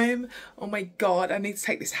home. Oh my god, I need to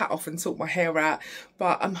take this hat off and sort my hair out,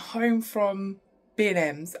 but I'm home from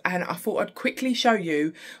B&M's, and I thought I'd quickly show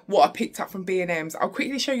you what I picked up from B&M's. I'll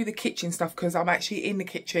quickly show you the kitchen stuff because I'm actually in the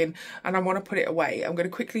kitchen and I want to put it away. I'm going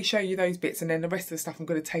to quickly show you those bits, and then the rest of the stuff I'm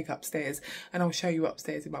going to take upstairs, and I'll show you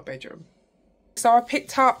upstairs in my bedroom. So I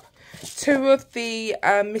picked up 2 of the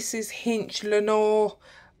Mrs. Hinch Lenore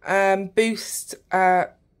Boost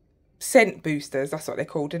scent boosters, that's what they're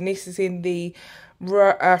called, and this is in the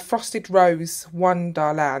Frosted Rose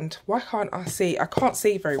Wonderland. Why can't I see? I can't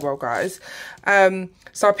see very well, guys.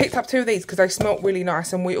 So I picked up 2 of these because they smelt really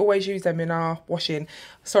nice, and we always use them in our washing.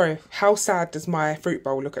 Sorry, how sad does my fruit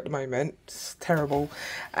bowl look at the moment? It's terrible.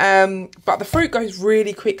 But the fruit goes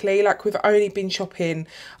really quickly. Like, we've only been shopping,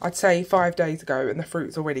 I'd say 5 days ago, and the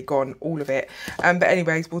fruit's already gone, all of it. But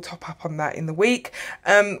anyways, we'll top up on that in the week.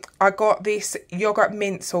 I got this yogurt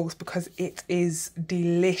mint sauce because it is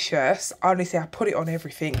delicious. Honestly, I put it on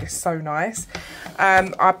everything. It's so nice.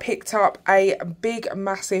 I picked up a big,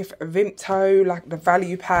 massive Vimto, like the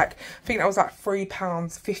value pack. I think that was like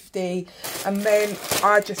 £3.50. And then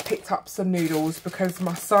I just picked up some noodles because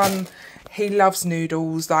my son, he loves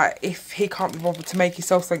noodles. Like, if he can't be bothered to make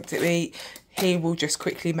himself something to eat, he will just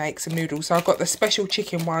quickly make some noodles. So I've got the special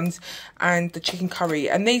chicken ones and the chicken curry,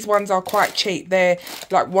 and these ones are quite cheap. They're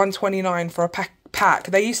like £1.29 for a pack.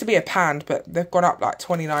 They used to be a pound, but they've gone up like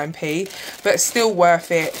 29p, but still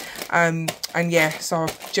worth it. And yeah, so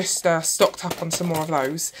I've just stocked up on some more of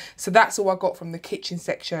those. So that's all I got from the kitchen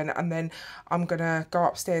section, and then I'm gonna go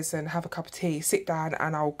upstairs and have a cup of tea, sit down,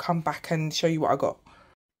 and I'll come back and show you what I got.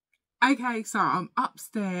 Okay, so I'm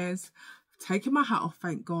upstairs, I've taken my hat off,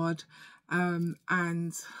 thank God, and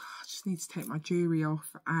I just need to take my jewellery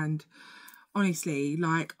off. And honestly,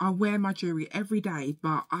 like, I wear my jewellery every day,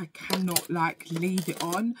 but I cannot, like, leave it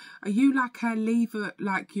on. Are you, like, leave it,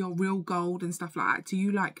 like, your real gold and stuff like that? Do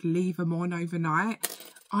you, like, leave them on overnight?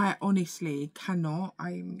 I honestly cannot.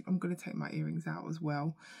 I'm going to take my earrings out as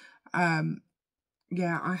well.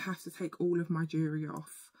 Yeah, I have to take all of my jewellery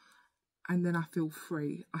off, and then I feel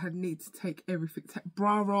free. I need to take everything, take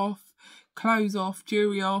bra off, clothes off,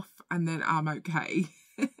 jewellery off, and then I'm okay.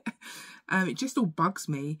 It just all bugs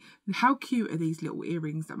me. How cute are these little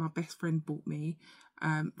earrings that my best friend bought me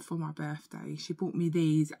for my birthday? She bought me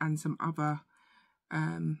these and some other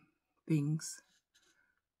things.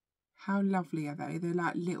 How lovely are they? They're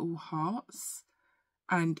like little hearts,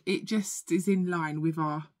 and it just is in line with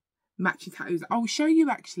our matching tattoos. I'll show you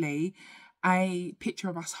actually a picture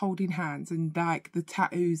of us holding hands, and like the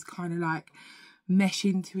tattoos kind of like mesh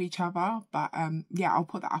into each other. But yeah, I'll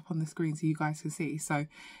put that up on the screen so you guys can see. So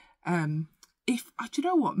if do you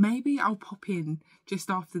know what, maybe I'll pop in just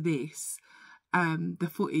after this the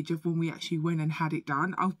footage of when we actually went and had it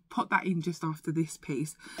done. I'll put that in just after this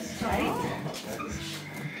piece.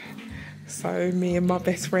 So me and my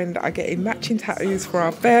best friend are getting matching tattoos for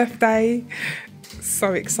our birthday.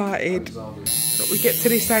 So excited that we get to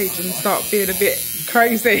this age and start being a bit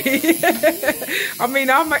crazy. I mean,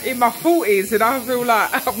 I'm in my 40s and I feel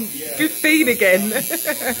like I'm 15 again.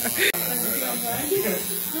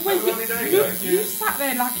 Wait, you sat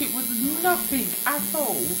there like it was nothing at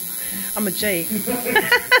all. I'm a G.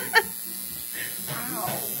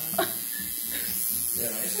 Ow.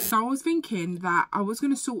 So I was thinking that I was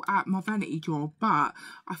going to sort out my vanity drawer, but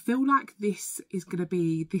I feel like this vlog is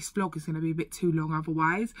going to be a bit too long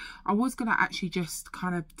otherwise. I was going to actually just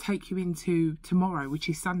kind of take you into tomorrow, which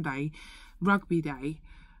is Sunday, rugby day.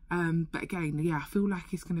 But again, yeah, I feel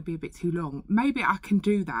like it's going to be a bit too long. Maybe I can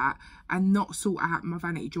do that and not sort out my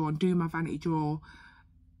vanity drawer and do my vanity drawer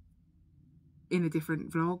in a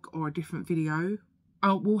different vlog or a different video.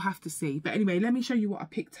 Oh, we'll have to see. But anyway, let me show you what I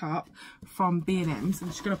picked up from B&M's. I'm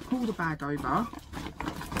just going to pull the bag over.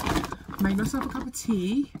 Made myself a cup of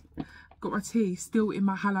tea. Got my tea still in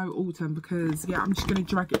my Hello Autumn because, yeah, I'm just going to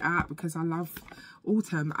drag it out because I love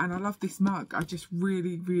autumn and I love this mug. I just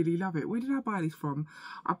really, really love it. Where did I buy this from?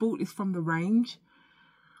 I bought this from the range.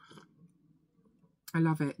 I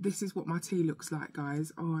love it. This is what my tea looks like,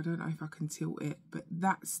 guys. Oh, I don't know if I can tilt it, but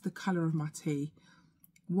that's the colour of my tea.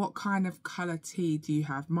 What kind of colour tea do you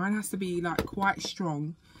have? Mine has to be like quite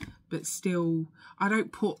strong, but still, I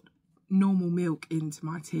don't put normal milk into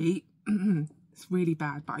my tea. It's really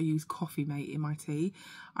bad, but I use Coffee Mate in my tea.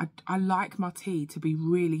 I like my tea to be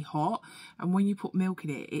really hot, and when you put milk in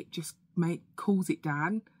it, it just cools it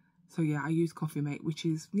down. So yeah, I use Coffee Mate, which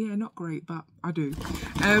is, yeah, not great, but I do.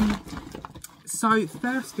 So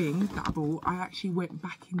first thing that I bought, I actually went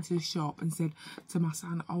back into the shop and said to my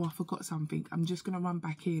son, oh, I forgot something. I'm just going to run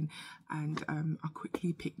back in and I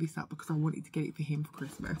quickly picked this up because I wanted to get it for him for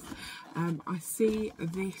Christmas. I see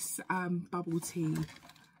this bubble tea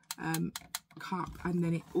cup, and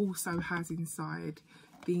then it also has inside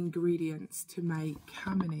the ingredients to make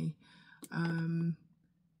how many?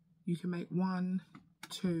 You can make 1,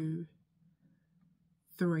 2,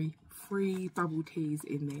 3 bubble teas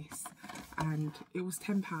in this, and it was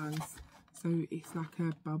 £10. So it's like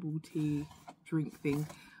a bubble tea drink thing.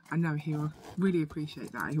 I know he'll really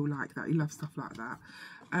appreciate that. He'll like that. He loves stuff like that.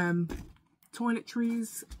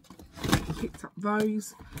 Toiletries, I picked up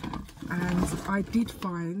those, and I did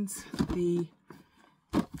find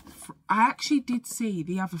I actually did see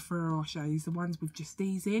the other Ferrero Rochers, the ones with just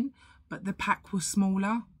these in, but the pack was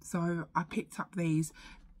smaller, so I picked up these.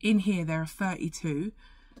 In here there are 32,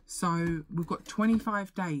 so we've got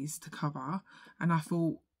 25 days to cover, and I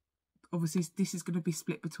thought obviously this is going to be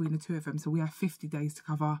split between the two of them, so we have 50 days to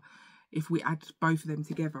cover if we add both of them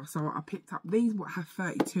together. So I picked up these, what have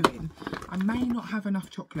 32 in. I may not have enough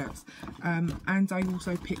chocolates, and I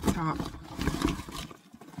also picked up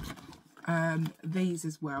these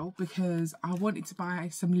as well, because I wanted to buy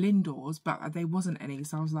some Lindors, but there wasn't any,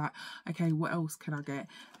 so I was like, okay, what else can I get?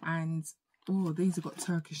 And oh, these have got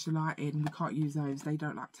Turkish delight in. We can't use those, they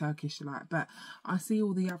don't like Turkish delight, but I see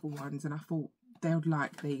all the other ones and I thought they would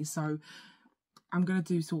like these, so I'm gonna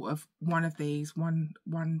do sort of one of these, one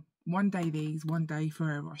day these, one day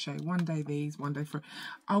Ferrero Rocher, one day these, one day for.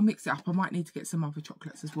 I'll mix it up. I might need to get some other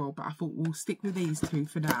chocolates as well, but I thought we'll stick with these two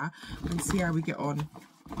for now and see how we get on.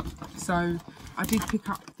 So I did pick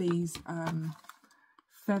up these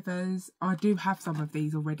feathers. I do have some of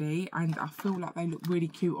these already, and I feel like they look really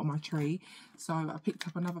cute on my tree, so I picked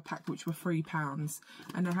up another pack which were £3,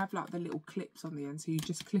 and they have like the little clips on the end, so you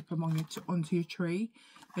just clip them on onto your tree.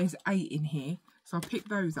 There's 8 in here, so I picked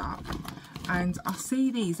those up, and I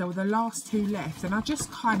see these, they were the last 2 left, and I just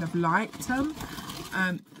kind of liked them.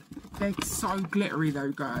 They're so glittery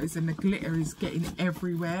though, guys, and the glitter is getting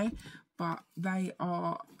everywhere, but they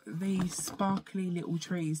are these sparkly little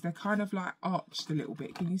trees. They're kind of like arched a little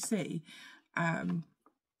bit, can you see?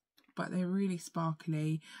 But they're really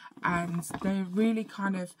sparkly, and they're really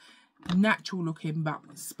kind of natural looking but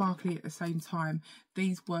sparkly at the same time.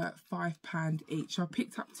 These were £5 each, so I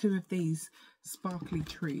picked up 2 of these sparkly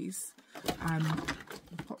trees.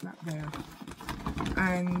 Pop that there.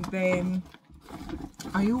 And then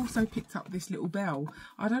I also picked up this little bell.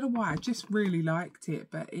 I don't know why, I just really liked it,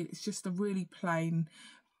 but it's just a really plain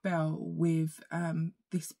bell with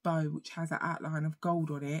this bow which has an outline of gold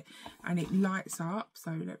on it, and it lights up.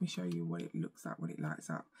 So let me show you what it looks like when it lights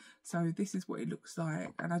up. So this is what it looks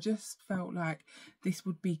like, and I just felt like this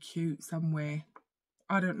would be cute somewhere.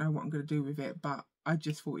 I don't know what I'm going to do with it, but I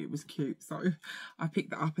just thought it was cute, so I picked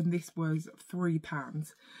that up, and this was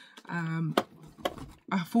 £3.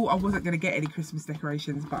 I thought I wasn't going to get any Christmas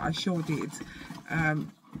decorations, but I sure did.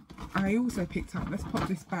 I also picked up, let's pop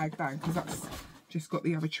this bag down because that's just got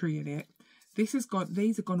the other tree in it. This has got,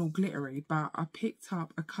 these have gone all glittery, but I picked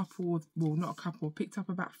up a couple of, well, not a couple, I picked up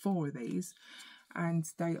about 4 of these, and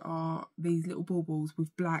they are these little baubles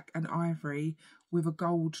with black and ivory with a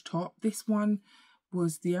gold top. This one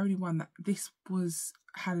was the only one that, this was,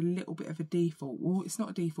 had a little bit of a default. Well, it's not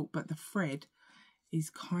a default, but the thread is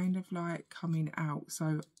kind of like coming out.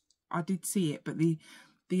 So I did see it, but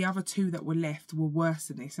the other 2 that were left were worse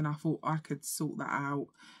than this, and I thought I could sort that out.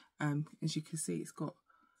 As you can see, it's got,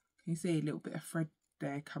 can you see a little bit of thread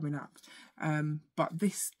there coming up? But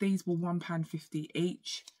these were £1.50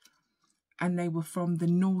 each, and they were from the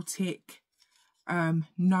Nautic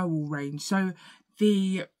Noel range. So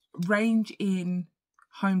the range in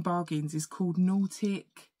Home Bargains is called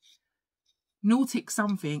Nautic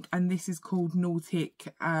something, and this is called Nautic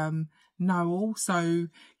Noel. So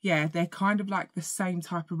yeah, they're kind of like the same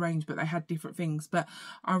type of range, but they had different things. But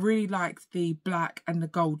I really liked the black and the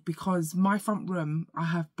gold, because my front room, I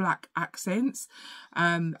have black accents,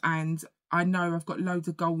 and I know I've got loads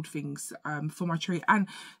of gold things for my tree, and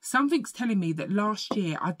something's telling me that last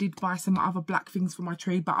year I did buy some other black things for my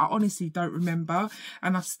tree, but I honestly don't remember,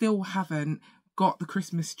 and I still haven't got the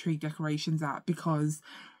Christmas tree decorations out because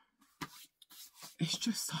it's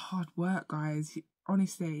just hard work, guys.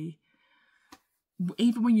 Honestly,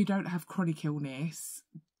 even when you don't have chronic illness,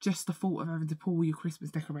 just the thought of having to pull your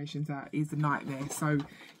Christmas decorations out is a nightmare. So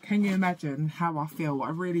can you imagine how I feel?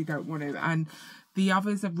 I really don't want to. And the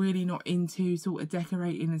others are really not into sort of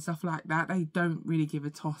decorating and stuff like that. They don't really give a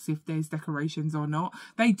toss if there's decorations or not.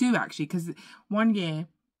 They do actually, because one year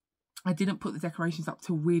I didn't put the decorations up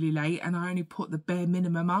till really late, and I only put the bare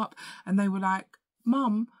minimum up, and they were like,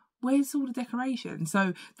 Mum, where's all the decorations?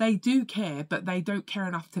 So they do care, but they don't care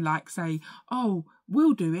enough to like say, oh,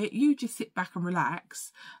 we'll do it, you just sit back and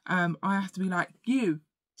relax. I have to be like, you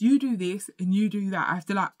do this and you do that. I have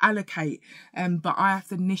to like allocate, but I have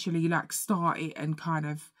to initially like start it, and kind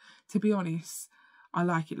of, to be honest, I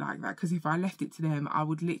like it like that, because if I left it to them, I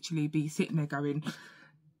would literally be sitting there going,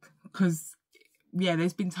 because yeah,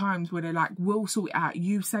 there's been times where they're like, we'll sort it out,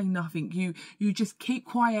 you say nothing, you just keep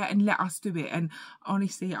quiet and let us do it. And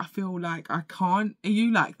honestly, I feel like I can't. Are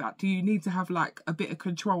you like that? Do you need to have like a bit of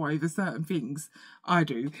control over certain things? I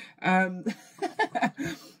do.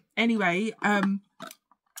 Anyway,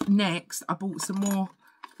 next I bought some more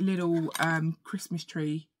little Christmas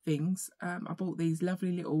tree things. I bought these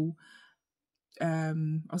lovely little I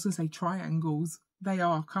was gonna say triangles. They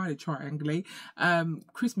are kind of triangly.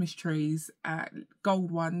 Christmas trees,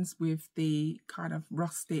 gold ones with the kind of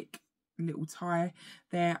rustic little tie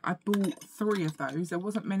there. I bought 3 of those. There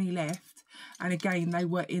wasn't many left, and again they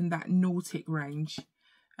were in that Nautic range,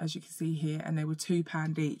 as you can see here, and they were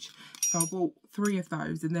 £2 each. So I bought 3 of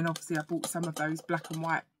those, and then obviously I bought some of those black and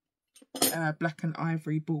white, black and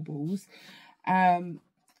ivory baubles.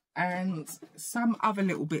 And some other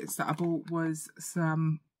little bits that I bought was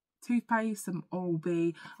some toothpaste, some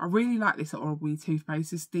Oral-B. I really like this Oral-B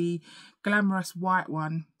toothpaste. It's the glamorous white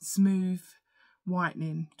one, smooth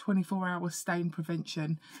whitening, 24-hour stain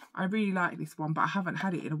prevention. I really like this one, but I haven't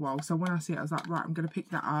had it in a while, so when I see it I was like, right, I'm going to pick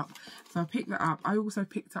that up. So I picked that up. I also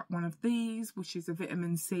picked up one of these, which is a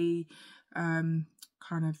vitamin C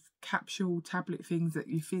kind of capsule tablet things that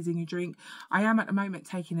you fizz in your drink. I am at the moment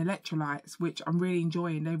taking electrolytes, which I'm really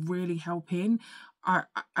enjoying. They're really helping.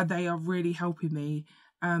 They are really helping me.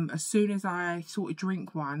 As soon as I sort of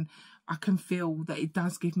drink one, I can feel that it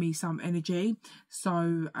does give me some energy.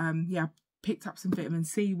 So yeah, picked up some vitamin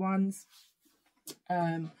C ones.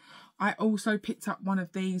 I also picked up one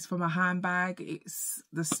of these for my handbag. It's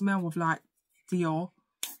the smell of like Dior.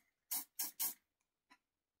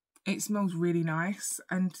 It smells really nice,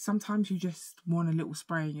 and sometimes you just want a little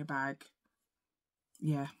spray in your bag.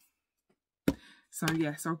 Yeah. So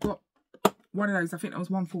yeah, so I've got one of those. I think that was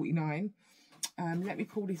 £1.49. Let me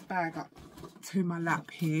pull this bag up to my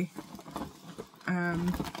lap here.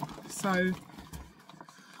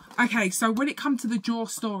 Okay, so when it comes to the drawer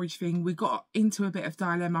storage thing, we got into a bit of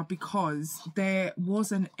dilemma because there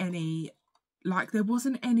wasn't any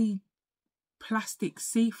plastic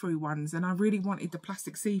see-through ones, and I really wanted the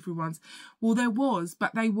plastic see-through ones. Well, there was,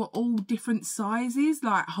 but they were all different sizes,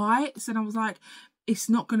 like heights, and I was like, it's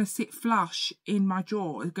not going to sit flush in my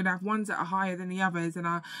drawer. It's going to have ones that are higher than the others,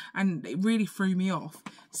 and it really threw me off.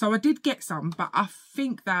 So I did get some, but I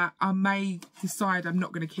think that I may decide I'm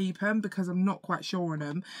not going to keep them because I'm not quite sure on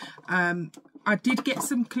them. I did get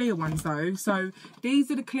some clear ones though. So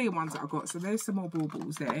these are the clear ones that I got. So there's some more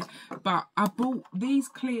baubles there. But I bought these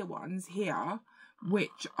clear ones here,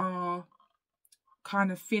 which are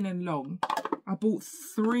kind of thin and long. I bought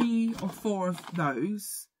 3 or 4 of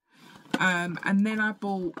those. And then I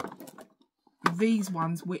bought these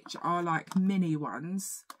ones, which are like mini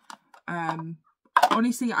ones.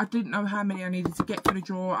 Honestly, I didn't know how many I needed to get for the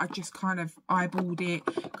drawer. I just kind of eyeballed it,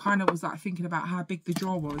 kind of was like thinking about how big the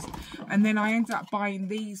drawer was. And then I ended up buying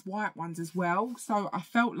these white ones as well. So I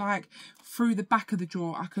felt like through the back of the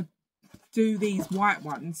drawer, I could do these white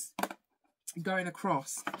ones going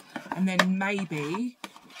across. And then maybe,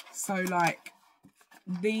 so like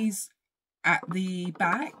these at the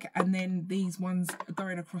back, and then these ones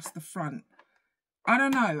going across the front. I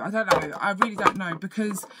don't know. I really don't know,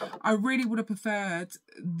 because I really would have preferred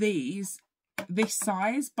this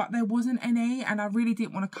size, but there wasn't any, and I really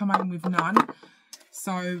didn't want to come home with none.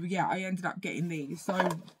 So yeah, I ended up getting these. So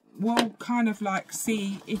we'll kind of like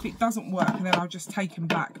see if it doesn't work, and then I'll just take them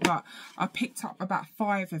back. But I picked up about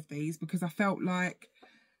 5 of these because I felt like,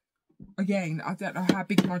 again, I don't know how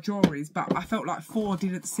big my drawer is, but I felt like 4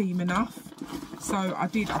 didn't seem enough. So I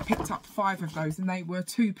picked up 5 of those, and they were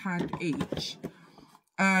 £2 each.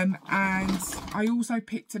 And I also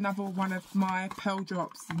picked another one of my Pearl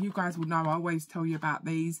Drops. You guys will know I always tell you about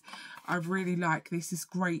these. I really like this. It's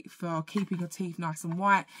great for keeping your teeth nice and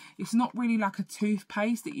white. It's not really like a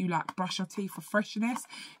toothpaste that you like brush your teeth for freshness.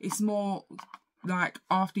 It's more like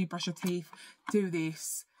after you brush your teeth, do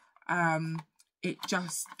this. It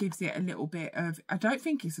just gives it a little bit of, I don't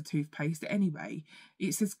think it's a toothpaste anyway.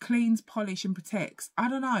 It says cleans, polish and protects. I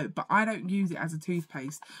don't know, but I don't use it as a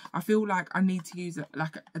toothpaste. I feel like I need to use it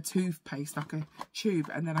like a toothpaste, like a tube,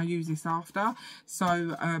 and then I use this after.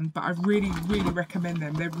 So, but I really, really recommend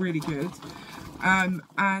them. They're really good. And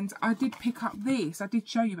I did pick up this. I did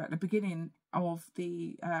show you at the beginning of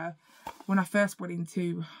the, when I first went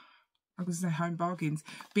into, I was going to say Home Bargains,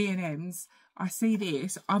 B&M's. I see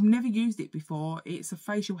this. I've never used it before. It's a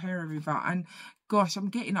facial hair remover, and gosh, I'm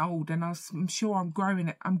getting old, and I'm sure I'm growing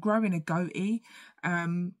a goatee.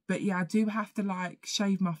 But yeah, I do have to like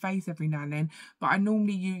shave my face every now and then. But I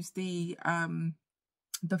normally use the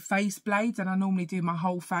the face blades, and I normally do my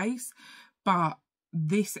whole face, but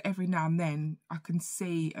this every now and then I can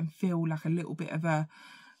see and feel like a little bit of a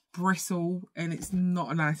bristle, and it's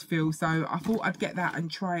not a nice feel, so I thought I'd get that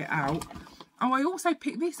and try it out. Oh, I also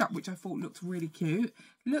picked this up, which I thought looked really cute.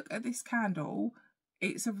 Look at this candle.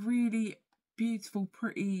 It's a really beautiful,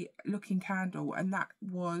 pretty looking candle, and that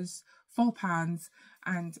was £4,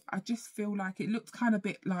 and I just feel like it looks kind of a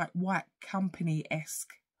bit like White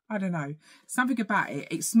Company-esque. I don't know, something about it.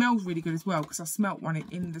 It smells really good as well, because I smelt one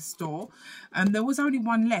in the store, and there was only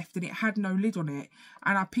one left and it had no lid on it,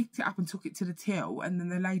 and I picked it up and took it to the till, and then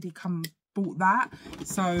the lady bought that,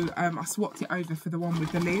 so I swapped it over for the one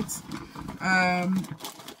with the lids.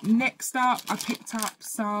 Next up, I picked up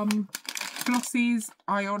some flosses.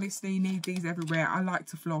 I honestly need these everywhere. I like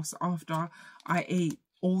to floss after I eat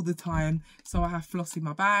all the time, so I have floss in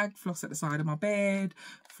my bag, floss at the side of my bed,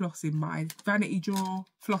 floss in my vanity drawer,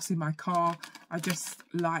 floss in my car. I just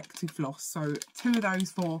like to floss. So 2 of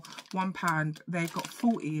those for £1. They've got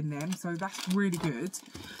 40 in them, so that's really good.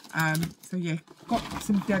 So yeah, got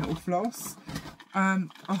some dental floss. I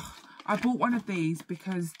bought one of these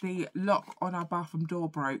because the lock on our bathroom door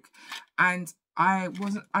broke, and I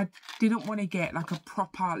didn't want to get like a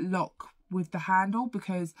proper lock with the handle,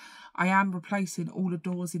 because I am replacing all the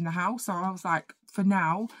doors in the house. So I was like, for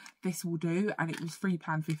now, this will do, and it was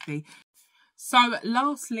 £3.50. So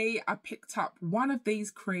lastly, I picked up one of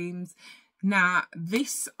these creams. Now,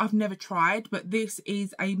 this I've never tried, but this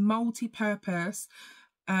is a multi-purpose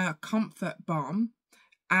comfort balm,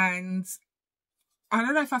 and I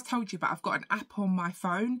don't know if I've told you, but I've got an app on my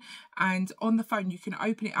phone, and on the phone you can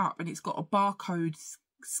open it up and it's got a barcode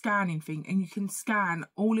scanning thing, and you can scan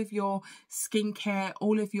all of your skincare,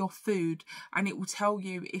 all of your food, and it will tell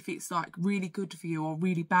you if it's like really good for you or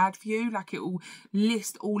really bad for you. Like, it will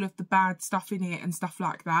list all of the bad stuff in it and stuff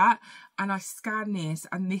like that. And I scanned this,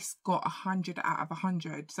 and this got 100 out of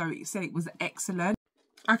 100, so it said it was excellent.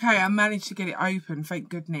 Okay, I managed to get it open, thank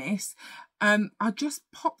goodness. I just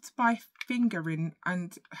popped my finger in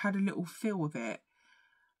and had a little feel of it,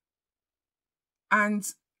 and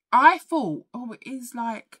I thought, oh, it is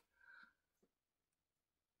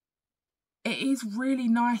really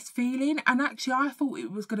nice feeling. And actually I thought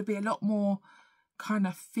it was going to be a lot more kind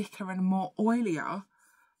of thicker and more oilier,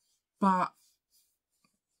 but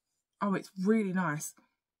oh, it's really nice.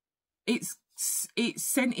 It's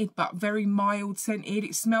scented, but very mild scented.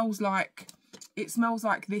 It smells like this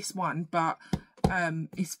one, but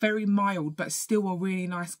it's very mild, but still a really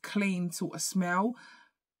nice clean sort of smell.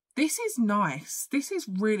 This is nice. This is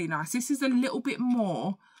really nice. This is a little bit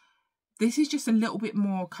more, this is just a little bit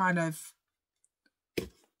more kind of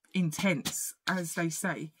intense, as they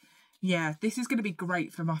say. Yeah, this is going to be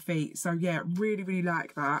great for my feet. So yeah, really, really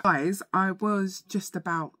like that. Guys, I was just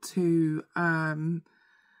about to get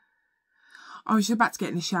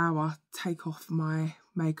in the shower, take off my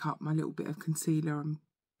makeup, my little bit of concealer and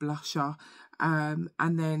blusher, and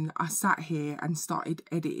then I sat here and started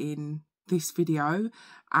editing this video,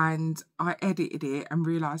 and I edited it and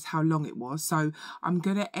realised how long it was, so I'm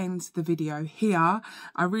gonna end the video here.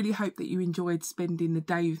 I really hope that you enjoyed spending the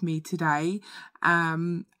day with me today,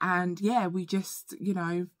 and yeah, we just, you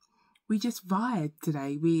know, we just vibed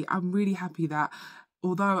today. I'm really happy that,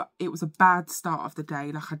 although it was a bad start of the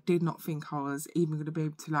day, like I did not think I was even going to be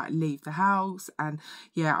able to like leave the house, and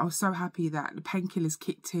yeah, I was so happy that the painkillers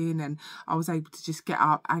kicked in and I was able to just get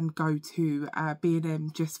up and go to B&M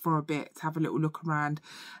just for a bit to have a little look around,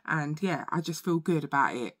 and yeah, I just feel good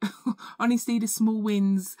about it. Honestly, the small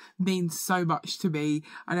wins mean so much to me.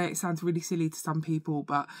 I know it sounds really silly to some people,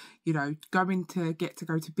 but you know, going to get to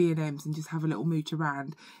go to B&M's and just have a little mooch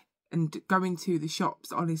around and going to the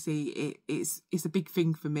shops, honestly, it's a big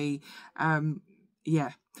thing for me.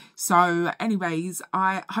 Yeah. So anyways,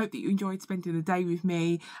 I hope that you enjoyed spending the day with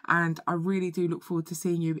me, and I really do look forward to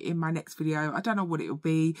seeing you in my next video. I don't know what it will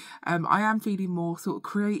be. I am feeling more sort of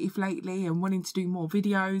creative lately and wanting to do more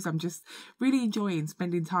videos. I'm just really enjoying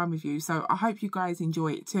spending time with you, so I hope you guys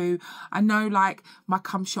enjoy it too. I know like my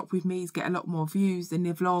come shop with me's get a lot more views than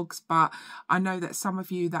the vlogs, but I know that some of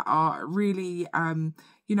you that are really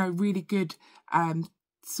you know, really good,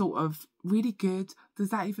 sort of really good,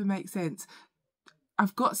 does that even make sense?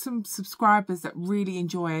 I've got some subscribers that really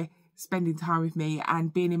enjoy spending time with me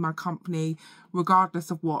and being in my company,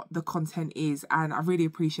 regardless of what the content is, and I really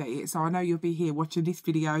appreciate it. So I know you'll be here watching this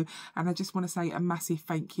video, and I just want to say a massive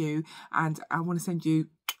thank you, and I want to send you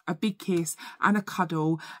a big kiss and a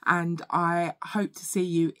cuddle, and I hope to see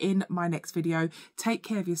you in my next video. Take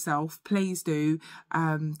care of yourself, please do.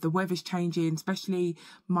 The weather's changing, especially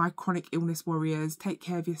my chronic illness warriors. Take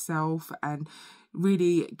care of yourself, and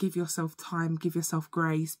really give yourself time, give yourself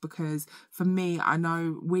grace, because for me, I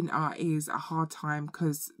know winter is a hard time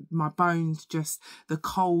because my bones, just the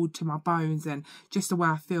cold to my bones and just the way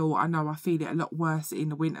I feel, I know I feel it a lot worse in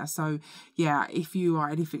the winter. So yeah, if you are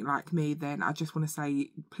anything like me, then I just want to say,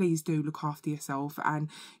 please do look after yourself. And,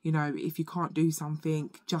 you know, if you can't do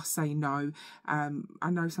something, just say no. I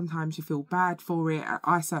know sometimes you feel bad for it.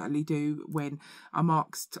 I certainly do when I'm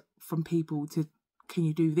asked from people to, can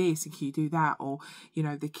you do this and can you do that? Or, you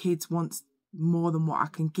know, the kids want more than what I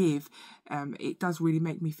can give. It does really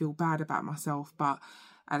make me feel bad about myself. But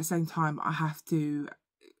at the same time, I have to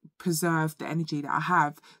preserve the energy that I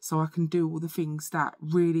have so I can do all the things that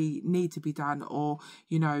really need to be done. Or,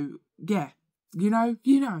 you know, yeah.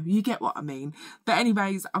 You get what I mean. But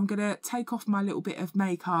anyways, I'm going to take off my little bit of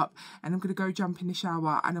makeup and I'm going to go jump in the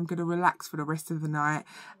shower and I'm going to relax for the rest of the night.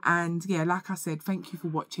 And yeah, like I said, thank you for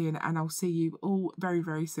watching and I'll see you all very,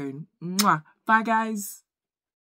 very soon. Mwah. Bye, guys.